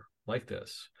there like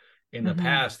this. In the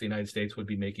past, the United States would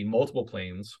be making multiple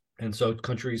planes. And so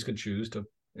countries could choose to,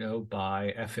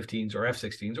 buy F-15s or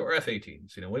F-16s or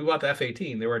F-18s. When we bought the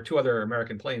F-18, there were two other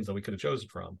American planes that we could have chosen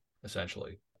from,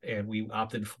 essentially. And we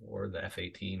opted for the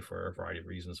F-18 for a variety of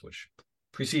reasons, which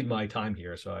precede my time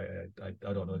here. So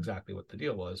I don't know exactly what the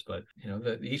deal was, but,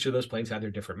 each of those planes had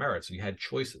their different merits. And you had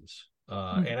choices.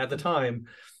 And at the time,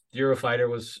 the Eurofighter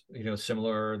was,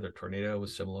 similar. The Tornado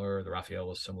was similar. The Raphael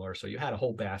was similar. So you had a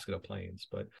whole basket of planes.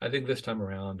 But I think this time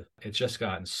around, it's just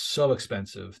gotten so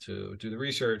expensive to do the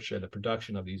research and the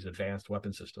production of these advanced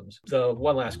weapon systems. So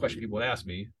one last question people would ask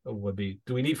me would be,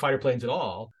 do we need fighter planes at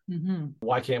all?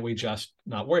 Why can't we just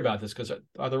not worry about this? Because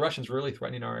are the Russians really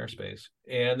threatening our airspace?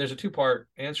 And there's a two-part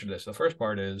answer to this. The first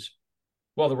part is,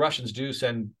 well, the Russians do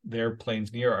send their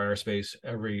planes near our airspace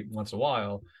every once in a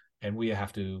while, and we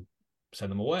have to send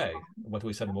them away. What do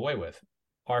we send them away with?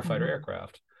 Our fighter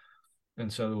aircraft.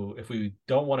 And so if we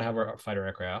don't want to have our fighter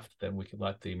aircraft, then we can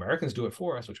let the Americans do it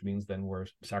for us, which means then we're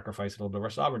sacrificing a little bit of our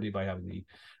sovereignty by having the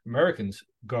Americans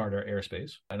guard our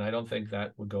airspace. And I don't think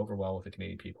that would go over well with the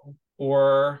Canadian people.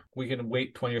 Or we can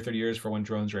wait 20 or 30 years for when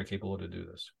drones are capable to do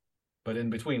this. But in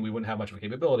between, we wouldn't have much of a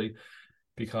capability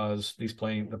because the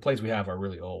planes we have are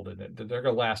really old and they're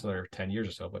going to last another 10 years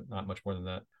or so, but not much more than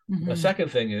that. The second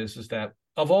thing is that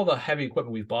of all the heavy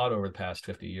equipment we've bought over the past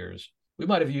 50 years, we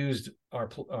might have used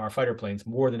our fighter planes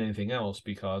more than anything else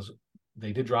because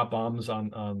they did drop bombs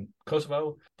on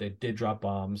Kosovo. They did drop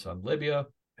bombs on Libya.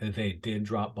 And they did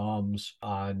drop bombs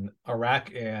on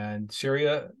Iraq and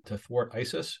Syria to thwart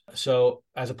ISIS. So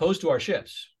as opposed to our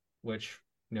ships, which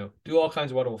do all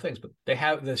kinds of wonderful things, but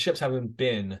the ships haven't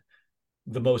been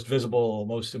the most visible,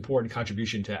 most important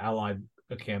contribution to Allied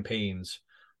campaigns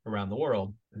around the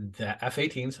world. The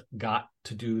F-18s got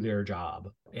to do their job.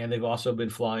 And they've also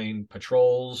been flying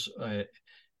patrols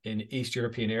in East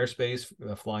European airspace,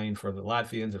 flying for the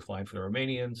Latvians and flying for the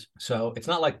Romanians. So it's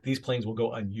not like these planes will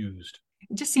go unused.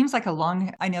 It just seems like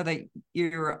I know that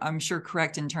you're, I'm sure,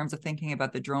 correct in terms of thinking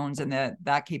about the drones and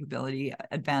that capability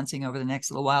advancing over the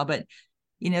next little while. But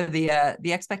the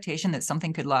expectation that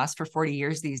something could last for 40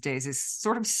 years these days is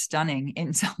sort of stunning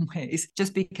in some ways,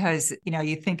 just because,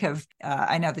 you think of,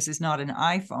 I know this is not an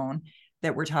iPhone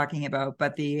that we're talking about,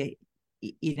 but the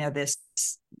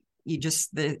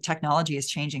technology is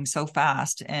changing so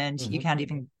fast and you can't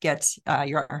even get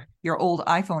your old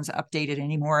iPhones updated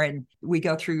anymore. And we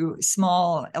go through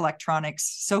small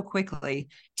electronics so quickly,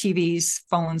 TVs,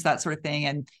 phones, that sort of thing.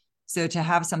 And so to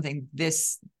have something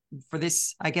for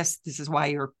this, I guess this is why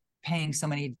you're paying so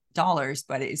many dollars,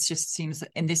 but it just seems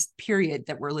in this period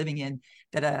that we're living in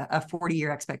that a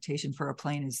 40-year expectation for a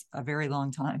plane is a very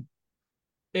long time.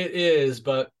 It is,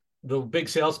 but the big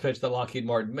sales pitch that Lockheed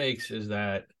Martin makes is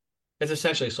that it's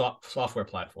essentially a software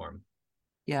platform.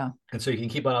 Yeah. And so you can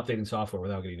keep on updating software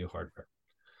without getting new hardware.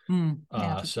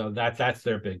 So that's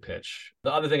their big pitch.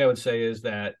 The other thing I would say is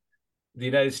that the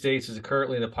United States is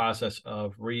currently in the process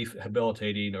of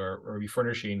rehabilitating or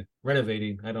refurnishing,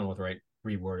 renovating, I don't know what the right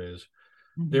reword is.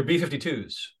 Mm-hmm. They're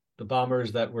B-52s, the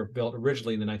bombers that were built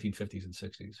originally in the 1950s and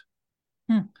 60s.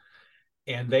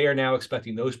 And they are now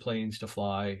expecting those planes to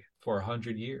fly for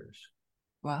 100 years.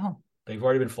 Wow. They've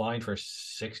already been flying for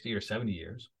 60 or 70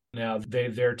 years. Now,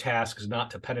 their task is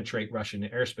not to penetrate Russian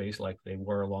airspace like they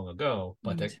were long ago,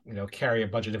 but to carry a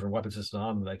bunch of different weapon systems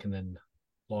on them that can then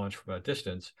launch from a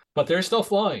distance. But they're still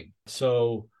flying.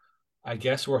 So I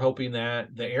guess we're hoping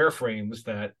that the airframes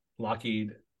that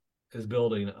Lockheed is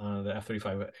building on the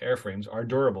F-35 airframes are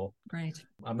durable. Great.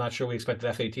 I'm not sure we expect the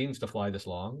F-18s to fly this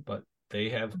long, but they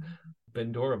have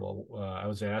been durable. I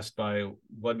was asked by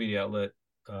one media outlet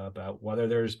about whether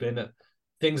there's been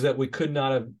things that we could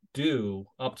not have do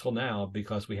up till now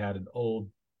because we had an old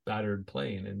battered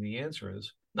plane. And the answer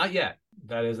is not yet.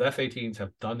 That is, the F-18s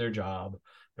have done their job.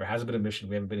 There hasn't been a mission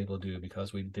we haven't been able to do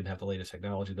because we didn't have the latest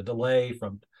technology. The delay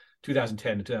from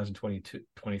 2010 to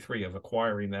 2023 of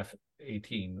acquiring the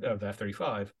F-18 of the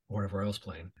F-35 or whatever else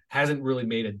plane hasn't really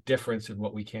made a difference in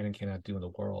what we can and cannot do in the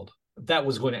world. That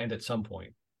was going to end at some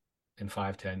point in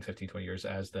 5, 10, 15, 20 years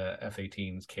as the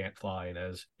F-18s can't fly and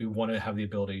as we want to have the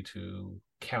ability to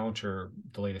counter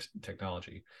the latest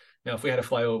technology. Now, if we had to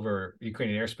fly over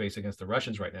Ukrainian airspace against the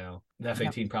Russians right now, the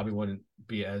F-18 probably wouldn't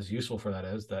be as useful for that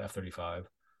as the F-35.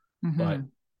 But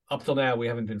up till now, we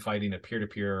haven't been fighting a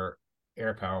peer-to-peer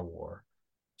air power war.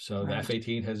 So the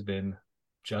F-18 has been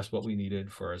just what we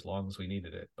needed for as long as we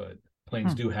needed it. But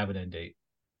planes do have an end date.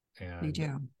 And they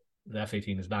do. The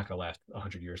F-18 is not going to last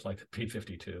 100 years like the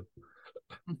P-52.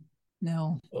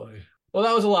 No. Boy. Well,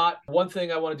 that was a lot. One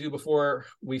thing I want to do before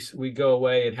we go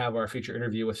away and have our feature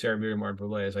interview with Sarah-Myriam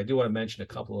Martin-Brûlé is I do want to mention a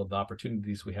couple of the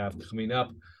opportunities we have coming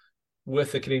up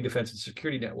with the Canadian Defense and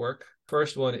Security Network.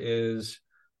 First one is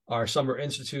our Summer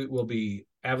Institute will be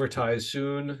advertised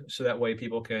soon, so that way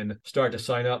people can start to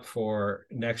sign up for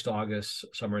next August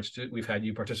Summer Institute. We've had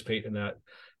you participate in that,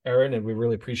 Erin, and we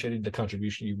really appreciated the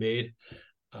contribution you made.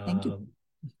 Thank you.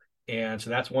 And so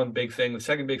that's one big thing. The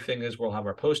second big thing is we'll have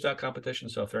our postdoc competition.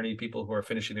 So if there are any people who are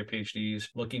finishing their PhDs,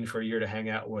 looking for a year to hang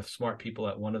out with smart people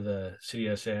at one of the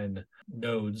CDSN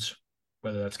nodes,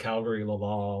 whether that's Calgary,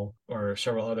 Laval, or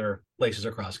several other places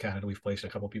across Canada. We've placed a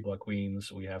couple of people at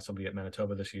Queen's. We have somebody at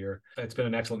Manitoba this year. It's been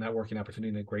an excellent networking opportunity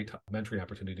and a great mentoring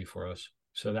opportunity for us.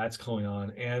 So that's going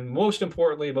on. And most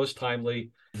importantly, most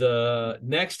timely, the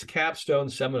next capstone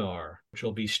seminar, which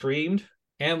will be streamed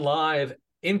and live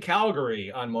in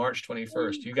Calgary on March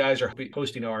 21st. You guys are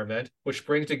hosting our event, which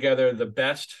brings together the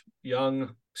best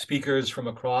young speakers from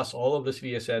across all of the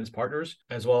CDSN's partners,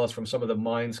 as well as from some of the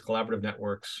Minds collaborative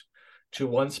networks, to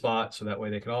one spot, so that way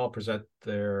they can all present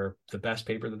the best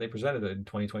paper that they presented in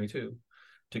 2022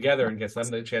 together, and gets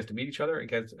them a chance to meet each other and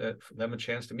gets them a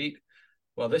chance to meet,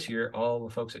 well, this year, all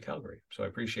the folks at Calgary. So I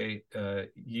appreciate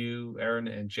you, Erin,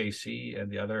 and JC,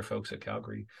 and the other folks at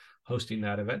Calgary hosting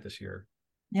that event this year.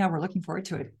 Yeah, we're looking forward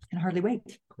to it. Can hardly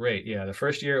wait. Great. Yeah, the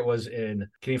first year it was in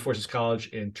Canadian Forces College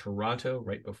in Toronto,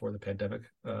 right before the pandemic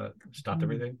stopped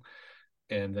everything.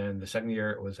 And then the second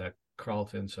year it was at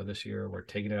Carleton. So this year we're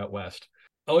taking it out west.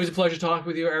 Always a pleasure talking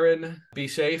with you, Erin. Be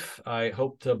safe. I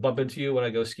hope to bump into you when I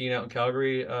go skiing out in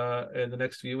Calgary in the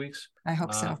next few weeks. I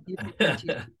hope so.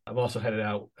 I'm also headed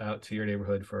out to your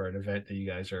neighborhood for an event that you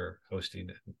guys are hosting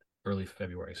in early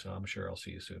February. So I'm sure I'll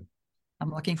see you soon.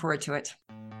 I'm looking forward to it.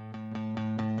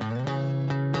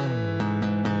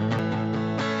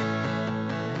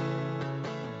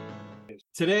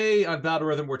 Today on Battle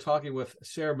Rhythm, we're talking with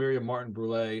Sarah-Myriam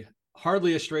Martin-Brûlé,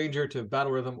 hardly a stranger to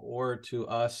Battle Rhythm or to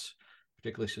us,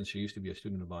 particularly since she used to be a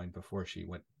student of mine before she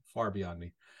went far beyond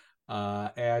me.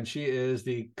 And she is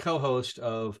the co-host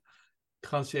of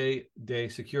Conseils de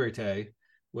sécurité,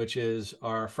 which is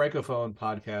our Francophone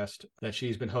podcast that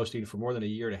she's been hosting for more than a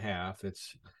year and a half.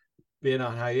 It's been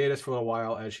on hiatus for a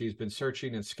while as she's been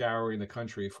searching and scouring the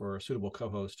country for a suitable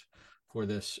co-host for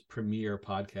this premiere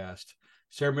podcast.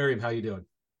 Sarah-Myriam, how you doing?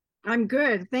 I'm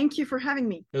good. Thank you for having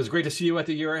me. It was great to see you at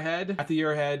the Year Ahead. At the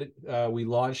Year Ahead, we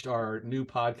launched our new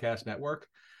podcast network,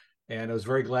 and I was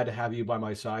very glad to have you by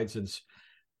my side, since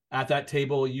at that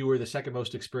table, you were the second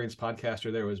most experienced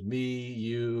podcaster. There was me,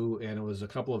 you, and it was a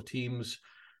couple of teams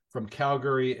from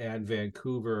Calgary and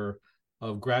Vancouver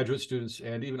of graduate students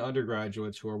and even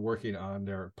undergraduates who are working on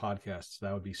their podcasts.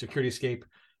 That would be Security Escape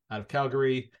out of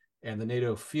Calgary and the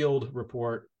NATO Field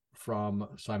Report from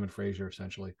Simon Fraser,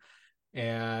 essentially.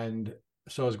 And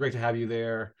so it was great to have you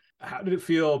there. How did it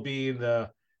feel being the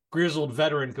grizzled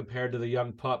veteran compared to the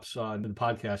young pups on the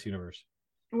podcast universe?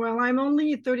 Well, I'm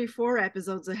only 34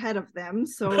 episodes ahead of them,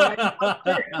 so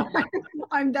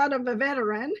I'm that of a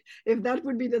veteran, if that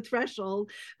would be the threshold.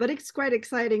 But it's quite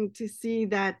exciting to see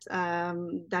that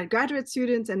that graduate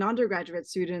students and undergraduate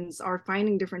students are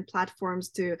finding different platforms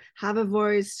to have a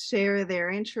voice, share their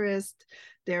interest,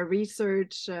 their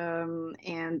research,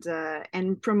 and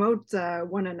promote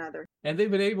one another. And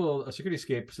they've been able,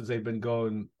 SecurityScape, since they've been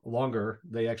going longer,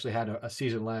 they actually had a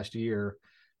season last year.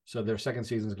 So their second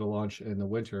season is going to launch in the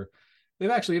winter.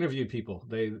 They've actually interviewed people.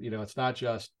 It's not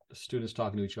just students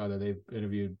talking to each other. They've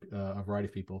interviewed a variety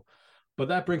of people. But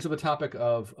that brings up the topic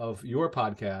of your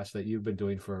podcast that you've been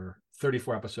doing for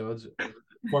 34 episodes,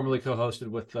 formerly co-hosted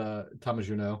with Thomas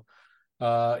Junot.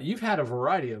 You've had a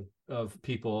variety of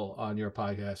people on your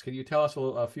podcast. Can you tell us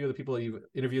a few of the people that you've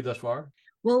interviewed thus far?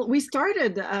 Well, we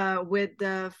started with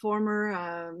the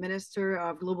former Minister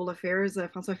of Global Affairs,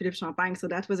 François-Philippe Champagne. So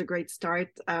that was a great start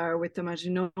with Thomas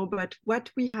Junot. But what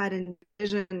we had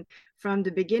envisioned from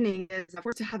the beginning is, of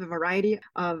course, to have a variety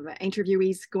of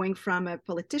interviewees going from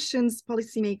politicians,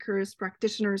 policymakers,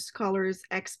 practitioners, scholars,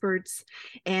 experts,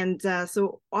 and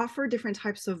so offer different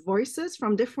types of voices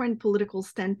from different political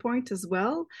standpoints as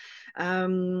well,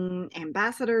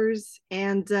 ambassadors.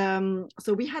 And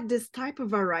so we had this type of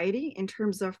variety in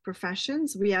terms of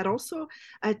professions. We had also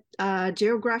a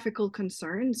geographical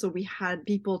concern. So we had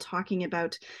people talking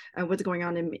about what's going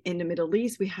on in the Middle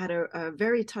East. We had a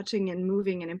very touching and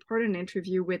moving and important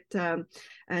interview with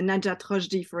Najat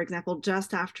Rojdi, for example,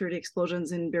 just after the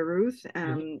explosions in Beirut.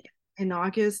 In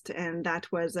August, and that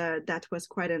was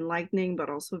quite enlightening, but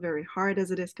also very hard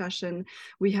as a discussion.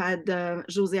 We had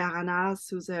José Aranas,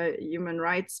 who's a human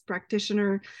rights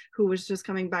practitioner who was just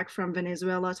coming back from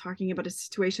Venezuela, talking about the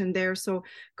situation there. So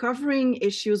covering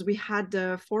issues, we had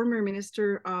the former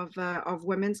Minister of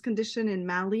Women's Condition in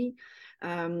Mali,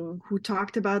 who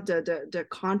talked about the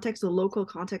context, the local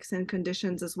context and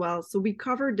conditions as well. So we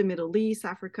covered the Middle East,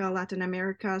 Africa, Latin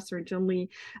America, certainly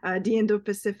the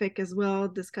Indo-Pacific as well,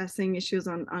 discussing issues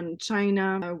on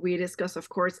China. We discussed, of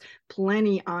course,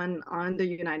 plenty on the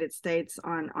United States,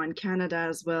 on Canada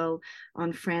as well,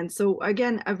 on France. So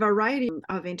again, a variety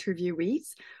of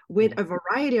interviewees with a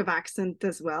variety of accent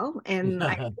as well. And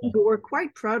I think we're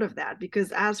quite proud of that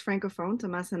because as Francophone,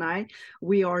 Thomas and I,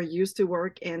 we are used to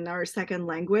work in our second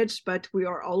language, but we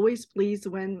are always pleased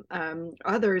when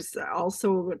others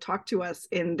also talk to us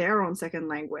in their own second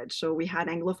language. So we had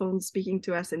Anglophones speaking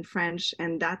to us in French,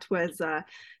 and that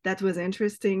was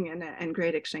interesting and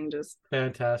great exchanges.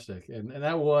 Fantastic. And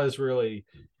that was really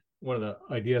one of the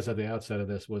ideas at the outset of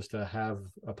this, was to have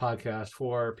a podcast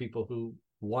for people who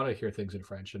want to hear things in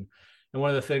French. And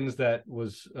one of the things that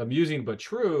was amusing but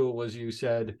true was you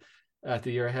said at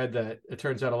the year ahead that it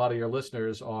turns out a lot of your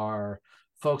listeners are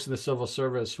folks in the civil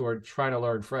service who are trying to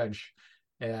learn French,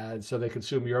 and so they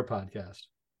consume your podcast.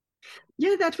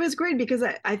 Yeah, that was great because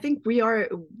I think we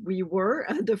were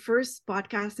the first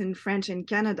podcast in French in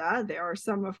Canada. There are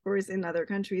some, of course, in other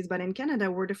countries, but in Canada,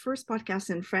 we're the first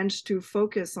podcast in French to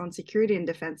focus on security and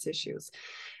defense issues.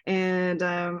 And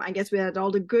I guess we had all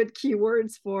the good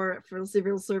keywords for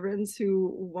civil servants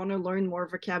who want to learn more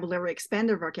vocabulary, expand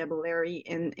their vocabulary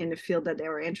in the field that they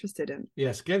are interested in.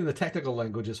 Yes, getting the technical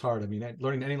language is hard. I mean,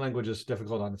 learning any language is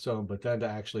difficult on its own, but then to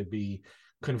actually be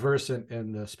conversant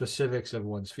in the specifics of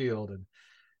one's field.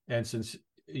 And since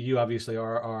you obviously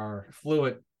are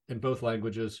fluent in both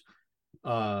languages,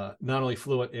 not only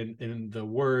fluent in the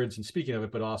words and speaking of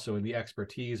it, but also in the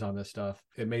expertise on this stuff,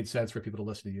 it made sense for people to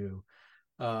listen to you.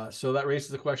 So that raises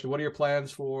the question, what are your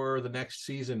plans for the next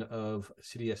season of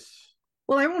CDS?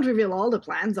 Well, I won't reveal all the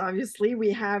plans, obviously.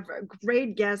 We have a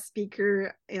great guest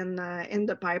speaker in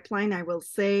the pipeline, I will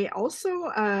say. Also,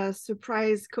 a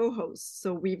surprise co-host.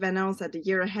 So we've announced at the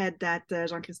year ahead that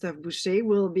Jean-Christophe Boucher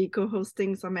will be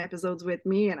co-hosting some episodes with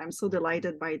me, and I'm so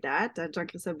delighted by that.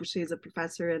 Jean-Christophe Boucher is a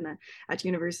professor at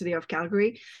University of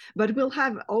Calgary. But we'll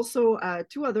have also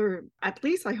two other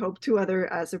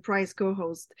surprise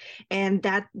co-hosts, and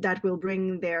that will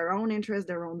bring their own interest,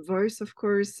 their own voice, of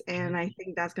course, and I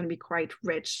think that's going to be quite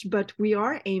rich. But we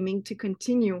are aiming to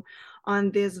continue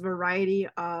on this variety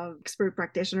of expert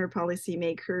practitioner,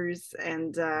 policymakers,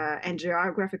 and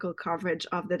geographical coverage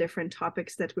of the different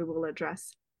topics that we will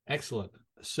address. Excellent.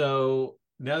 So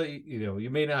now that you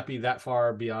may not be that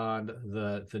far beyond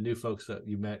the new folks that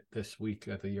you met this week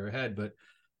at the year ahead, but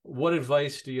what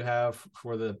advice do you have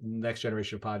for the next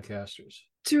generation of podcasters?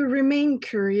 To remain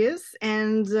curious.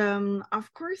 And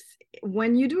of course,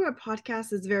 when you do a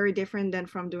podcast, it's very different than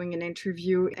from doing an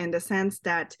interview in the sense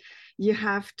that you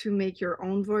have to make your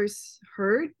own voice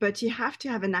heard, but you have to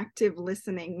have an active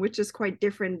listening, which is quite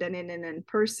different than in an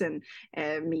in-person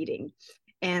meeting.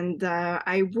 And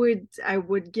I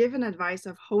would give an advice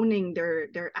of honing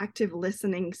their active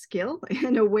listening skill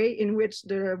in a way in which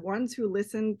the ones who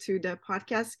listen to the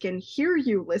podcast can hear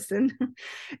you listen,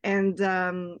 and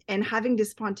having the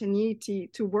spontaneity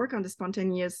to work on the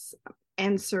spontaneous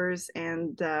answers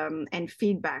and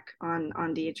feedback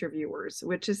on the interviewers,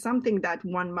 which is something that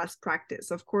one must practice.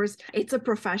 Of course, it's a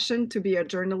profession to be a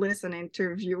journalist and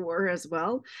interviewer as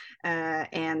well,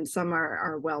 and some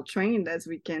are well trained, as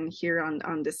we can hear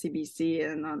on the CBC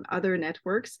and on other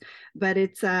networks. But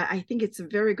it's I think it's a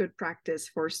very good practice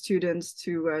for students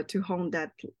to hone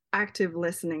that active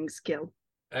listening skill.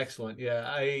 Excellent.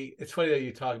 Yeah, it's funny that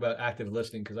you talk about active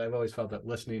listening, because I've always felt that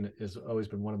listening has always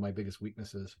been one of my biggest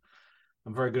weaknesses.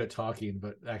 I'm very good at talking,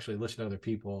 but actually listening to other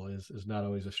people is not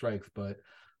always a strength. But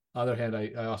on the other hand,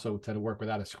 I also tend to work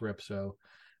without a script. So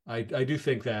I do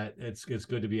think that it's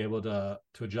good to be able to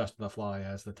adjust on the fly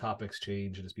as the topics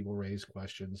change and as people raise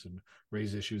questions and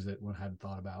raise issues that one hadn't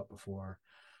thought about before.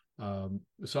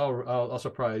 So I'll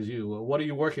surprise you. What are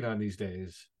you working on these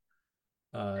days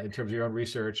in terms of your own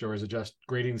research, or is it just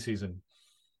grading season?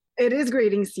 It is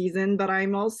grading season, but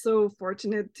I'm also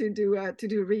fortunate to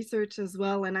do research as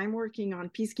well. And I'm working on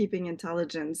peacekeeping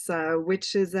intelligence,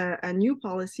 which is a new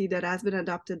policy that has been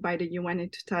adopted by the UN in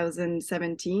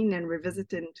 2017 and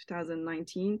revisited in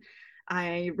 2019.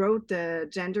 I wrote the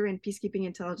Gender and Peacekeeping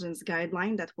Intelligence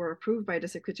Guideline that were approved by the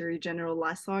Secretary General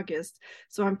last August.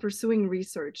 So I'm pursuing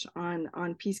research on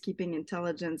peacekeeping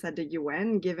intelligence at the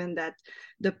UN, given that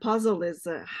the puzzle is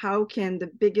how can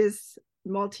the biggest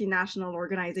multinational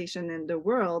organization in the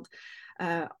world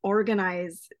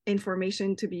organize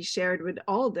information to be shared with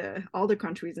all the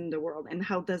countries in the world, and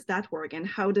how does that work, and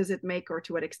how does it make, or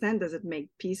to what extent does it make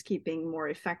peacekeeping more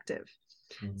effective?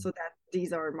 So that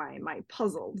these are my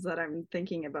puzzles that I'm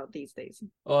thinking about these days.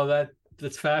 Oh,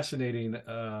 that's fascinating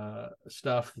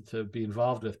stuff to be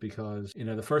involved with, because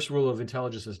the first rule of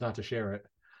intelligence is not to share it.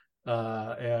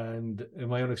 And in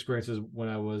my own experiences when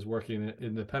I was working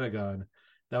in the Pentagon,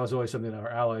 that was always something that our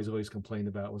allies always complained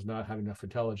about, was not having enough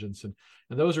intelligence. And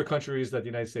those are countries that the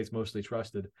United States mostly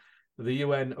trusted. The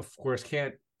UN, of course,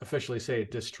 can't officially say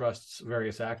it distrusts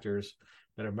various actors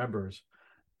that are members,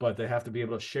 but they have to be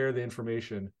able to share the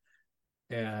information.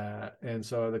 And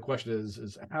so the question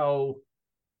is how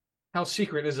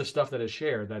secret is the stuff that is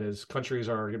shared? That is, countries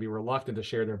are going to be reluctant to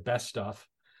share their best stuff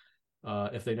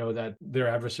if they know that their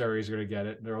adversaries are going to get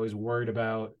it. They're always worried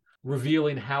about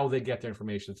revealing how they get their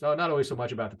information. It's not always so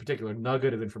much about the particular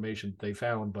nugget of information they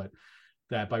found, but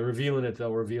that by revealing it,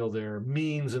 they'll reveal their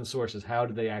means and sources. How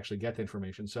did they actually get the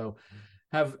information? So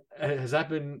how has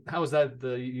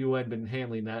the UN been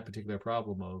handling that particular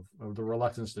problem of the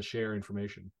reluctance to share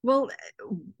information? Well,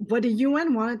 what the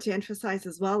UN wanted to emphasize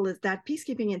as well is that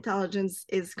peacekeeping intelligence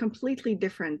is completely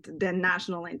different than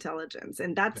national intelligence.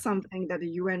 And that's something that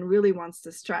the UN really wants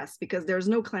to stress, because there's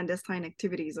no clandestine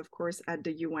activities, of course, at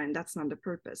the UN. That's not the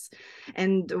purpose.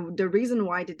 And the reason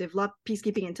why they developed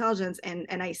peacekeeping intelligence, and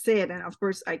I say it, and of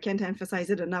course I can't emphasize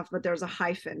it enough, but there's a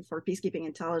hyphen for peacekeeping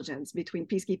intelligence between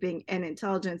peacekeeping and intelligence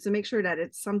to make sure that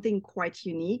it's something quite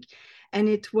unique. And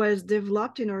it was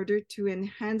developed in order to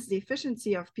enhance the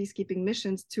efficiency of peacekeeping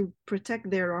missions to protect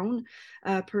their own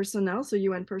personnel, so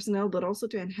UN personnel, but also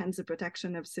to enhance the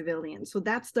protection of civilians. So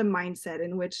that's the mindset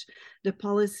in which the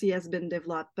policy has been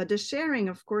developed. But the sharing,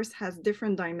 of course, has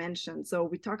different dimensions. So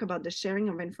we talk about the sharing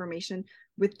of information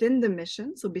within the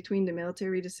mission, so between the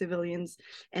military, the civilians,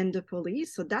 and the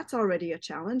police. So that's already a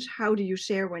challenge. How do you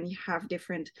share when you have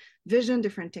different vision,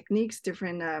 different techniques,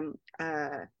 different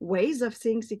ways of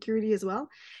seeing security as well?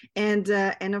 And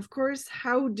of course,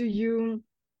 how do you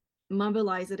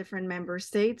mobilize the different member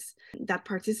states that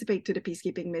participate to the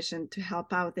peacekeeping mission to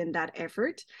help out in that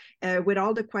effort, with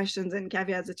all the questions and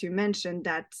caveats that you mentioned,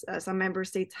 that some member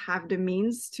states have the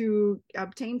means to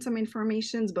obtain some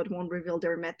information but won't reveal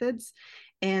their methods,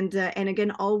 and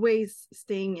again, always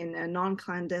staying in a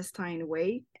non-clandestine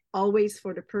way, always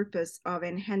for the purpose of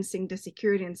enhancing the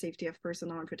security and safety of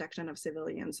personnel and protection of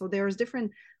civilians. So there's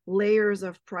different layers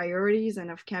of priorities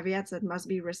and of caveats that must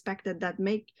be respected that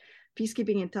make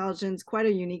peacekeeping intelligence quite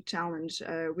a unique challenge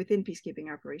within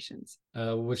peacekeeping operations.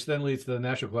 Which then leads to the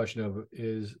natural question of,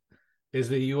 is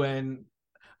the UN,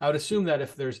 I would assume that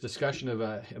if there's discussion of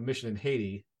a mission in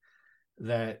Haiti,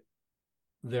 that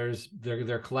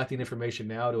they're collecting information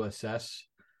now to assess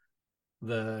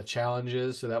the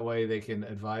challenges, so that way they can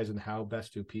advise on how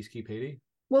best to peacekeep Haiti?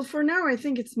 Well, for now, I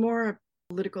think it's more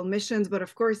political missions, but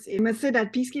of course, I must say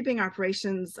that peacekeeping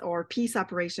operations or peace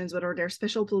operations, whether they're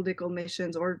special political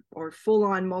missions or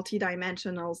full-on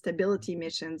multidimensional stability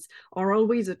missions, are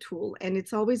always a tool, and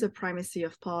it's always a primacy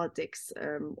of politics,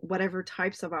 whatever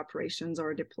types of operations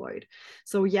are deployed.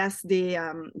 So yes, they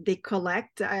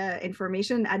collect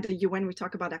information. At the UN, we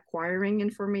talk about acquiring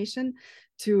information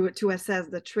to assess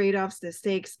the trade-offs, the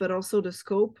stakes, but also the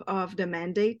scope of the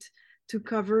mandate to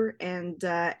cover, and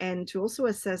to also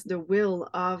assess the will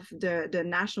of the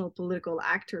national political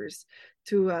actors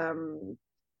to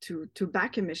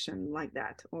back a mission like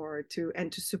that, or to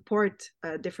support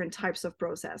different types of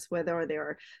process, whether they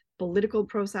are political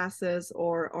processes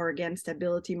or again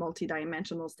stability,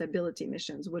 multidimensional stability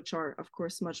missions, which are of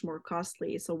course much more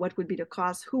costly. So what would be the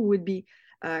cost? Who would be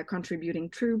contributing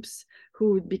troops?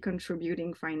 Who would be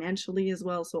contributing financially as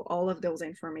well? So all of those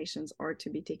informations are to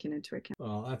be taken into account.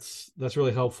 Well, that's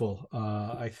really helpful.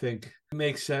 I think it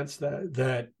makes sense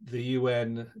that the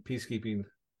UN peacekeeping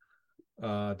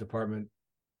department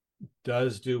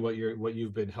does do what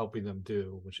you've been helping them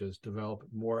do, which is develop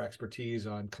more expertise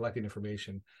on collecting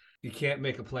information. You can't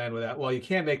make a plan without, well, you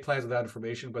can make plans without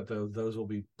information, but those will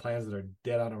be plans that are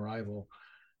dead on arrival.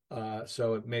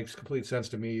 So it makes complete sense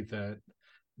to me that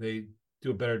they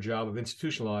do a better job of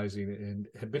institutionalizing and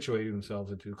habituating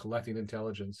themselves into collecting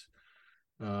intelligence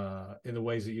in the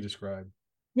ways that you described.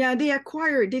 Yeah,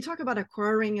 they talk about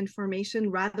acquiring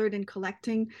information rather than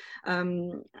collecting,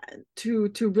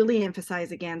 to really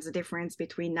emphasize again the difference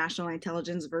between national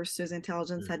intelligence versus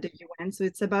intelligence at the UN. So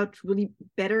it's about really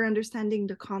better understanding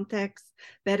the context,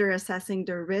 better assessing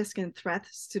the risk and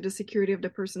threats to the security of the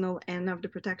personnel and of the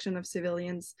protection of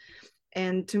civilians,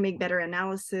 and to make better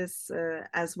analysis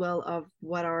as well of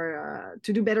what are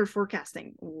to do better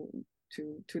forecasting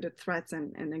to the threats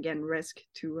and again risk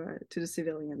to the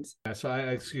civilians. Yeah, so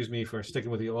excuse me for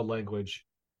sticking with the old language.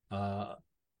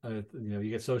 You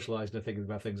get socialized into thinking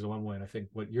about things in one way, and I think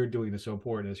what you're doing is so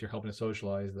important. Is you're helping to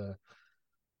socialize the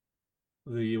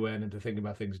UN into thinking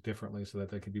about things differently so that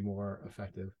they can be more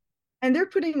effective. And they're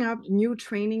putting up new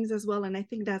trainings as well, and I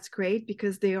think that's great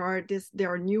because there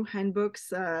are new handbooks.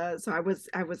 So I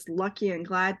was lucky and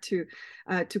glad to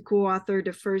co-author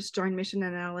the first Joint Mission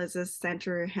Analysis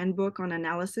Center handbook on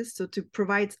analysis. So to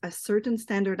provide a certain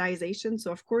standardization.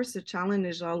 So of course the challenge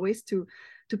is always to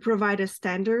provide a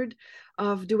standard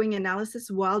of doing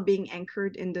analysis while being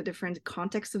anchored in the different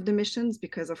contexts of the missions,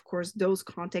 because of course those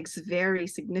contexts vary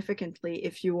significantly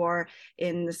if you are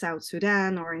in the South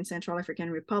Sudan or in Central African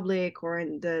Republic or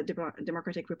in the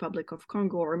Democratic Republic of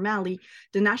Congo or Mali.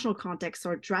 The national contexts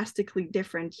are drastically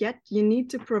different, yet you need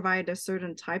to provide a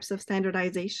certain types of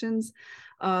standardizations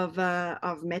of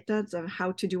methods of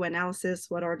how to do analysis,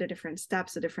 what are the different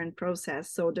steps, the different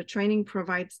process. So the training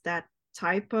provides that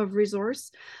type of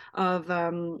resource of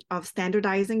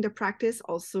standardizing the practice,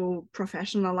 also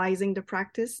professionalizing the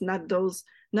practice.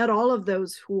 Not all of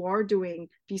those who are doing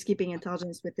peacekeeping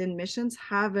intelligence within missions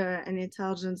have an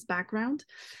intelligence background.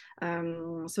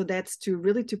 So that's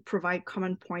to provide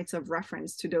common points of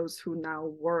reference to those who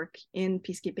now work in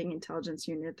peacekeeping intelligence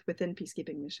unit within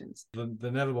peacekeeping missions. The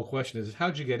inevitable question is,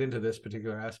 how'd you get into this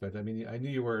particular aspect? I mean, I knew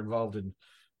you were involved in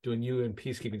doing UN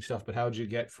peacekeeping stuff, but how'd you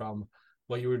get from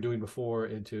what you were doing before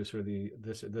into sort of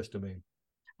this domain?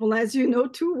 Well, as you know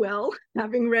too well,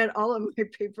 having read all of my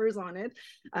papers on it,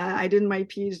 I did my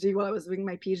PhD while I was doing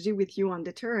my PhD with you on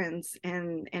deterrence.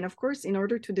 And of course, in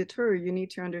order to deter, you need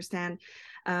to understand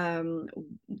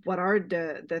what are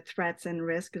the threats and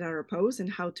risks that are posed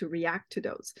and how to react to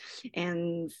those.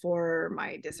 And for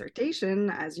my dissertation,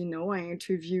 as you know, I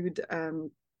interviewed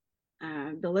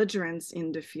belligerents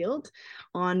in the field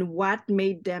on what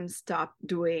made them stop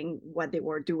doing what they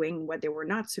were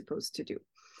not supposed to do.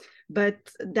 But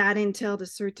that entailed a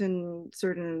certain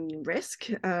risk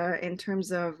in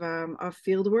terms of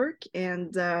field work,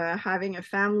 and having a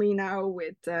family now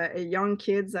with young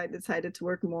kids, I decided to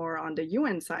work more on the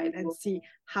UN side and see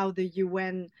how the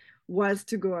UN was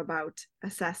to go about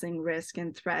assessing risk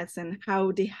and threats and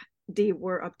how they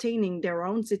were obtaining their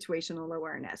own situational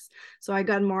awareness. So I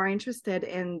got more interested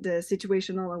in the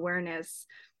situational awareness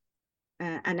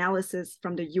analysis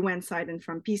from the UN side and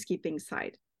from peacekeeping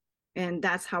side. And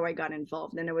that's how I got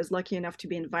involved. And I was lucky enough to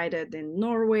be invited in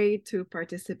Norway to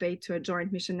participate to a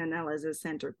Joint Mission Analysis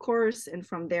Center course. And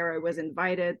from there, I was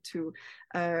invited to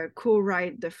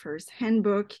co-write the first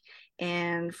handbook.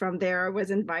 And from there, I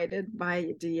was invited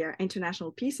by the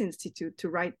International Peace Institute to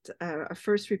write a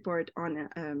first report on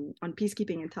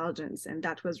peacekeeping intelligence. And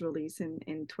that was released in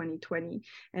 2020.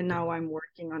 And now I'm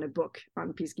working on a book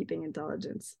on peacekeeping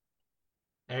intelligence.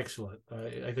 Excellent.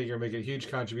 I think you're making a huge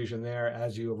contribution there,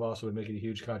 as you have also been making a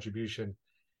huge contribution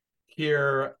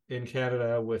here in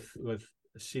Canada with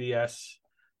CDS.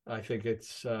 I think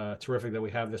it's terrific that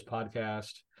we have this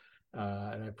podcast,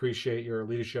 and I appreciate your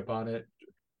leadership on it,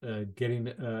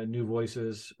 getting new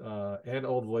voices and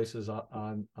old voices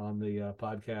on the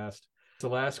podcast. The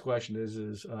last question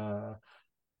is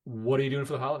what are you doing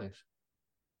for the holidays?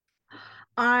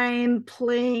 I'm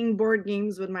playing board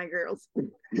games with my girls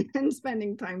and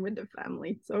spending time with the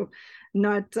family. So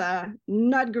not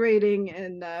grading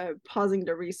and pausing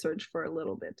the research for a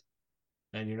little bit.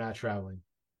 And you're not traveling?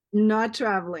 Not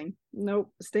traveling.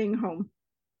 Nope, staying home.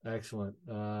 Excellent.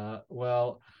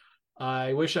 Well,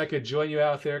 I wish I could join you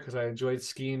out there because I enjoyed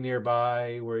skiing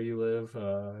nearby where you live.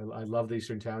 I love the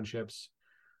Eastern Townships,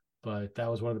 but that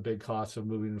was one of the big costs of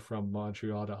moving from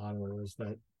Montreal to Ottawa, was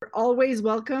that. Always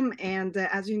welcome. And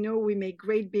as you know, we make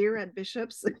great beer at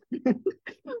Bishop's.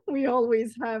 We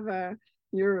always have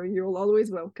you're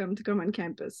always welcome to come on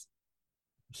campus.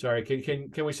 Sorry,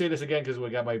 can we say this again? Because we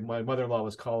got my mother-in-law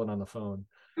was calling on the phone.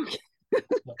 Okay.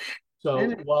 So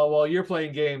while you're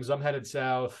playing games, I'm headed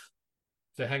south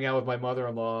to hang out with my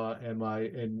mother-in-law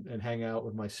and hang out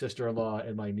with my sister-in-law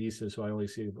and my nieces, who I only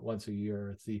see once a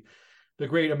year. It's the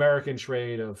great American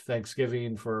trade of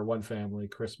Thanksgiving for one family,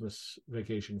 Christmas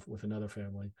vacation with another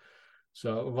family.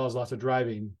 So it involves lots of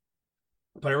driving.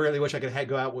 But I really wish I could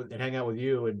go out and hang out with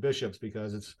you in Bishops,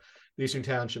 because the Eastern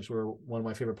Townships were one of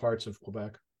my favorite parts of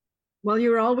Quebec. Well,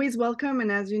 you're always welcome.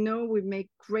 And as you know, we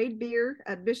make great beer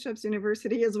at Bishop's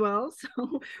University as well.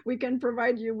 So we can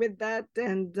provide you with that.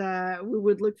 And we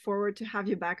would look forward to have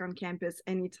you back on campus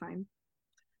anytime.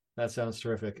 That sounds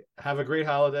terrific. Have a great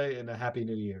holiday and a happy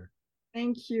new year.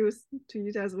 Thank you to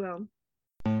you as well.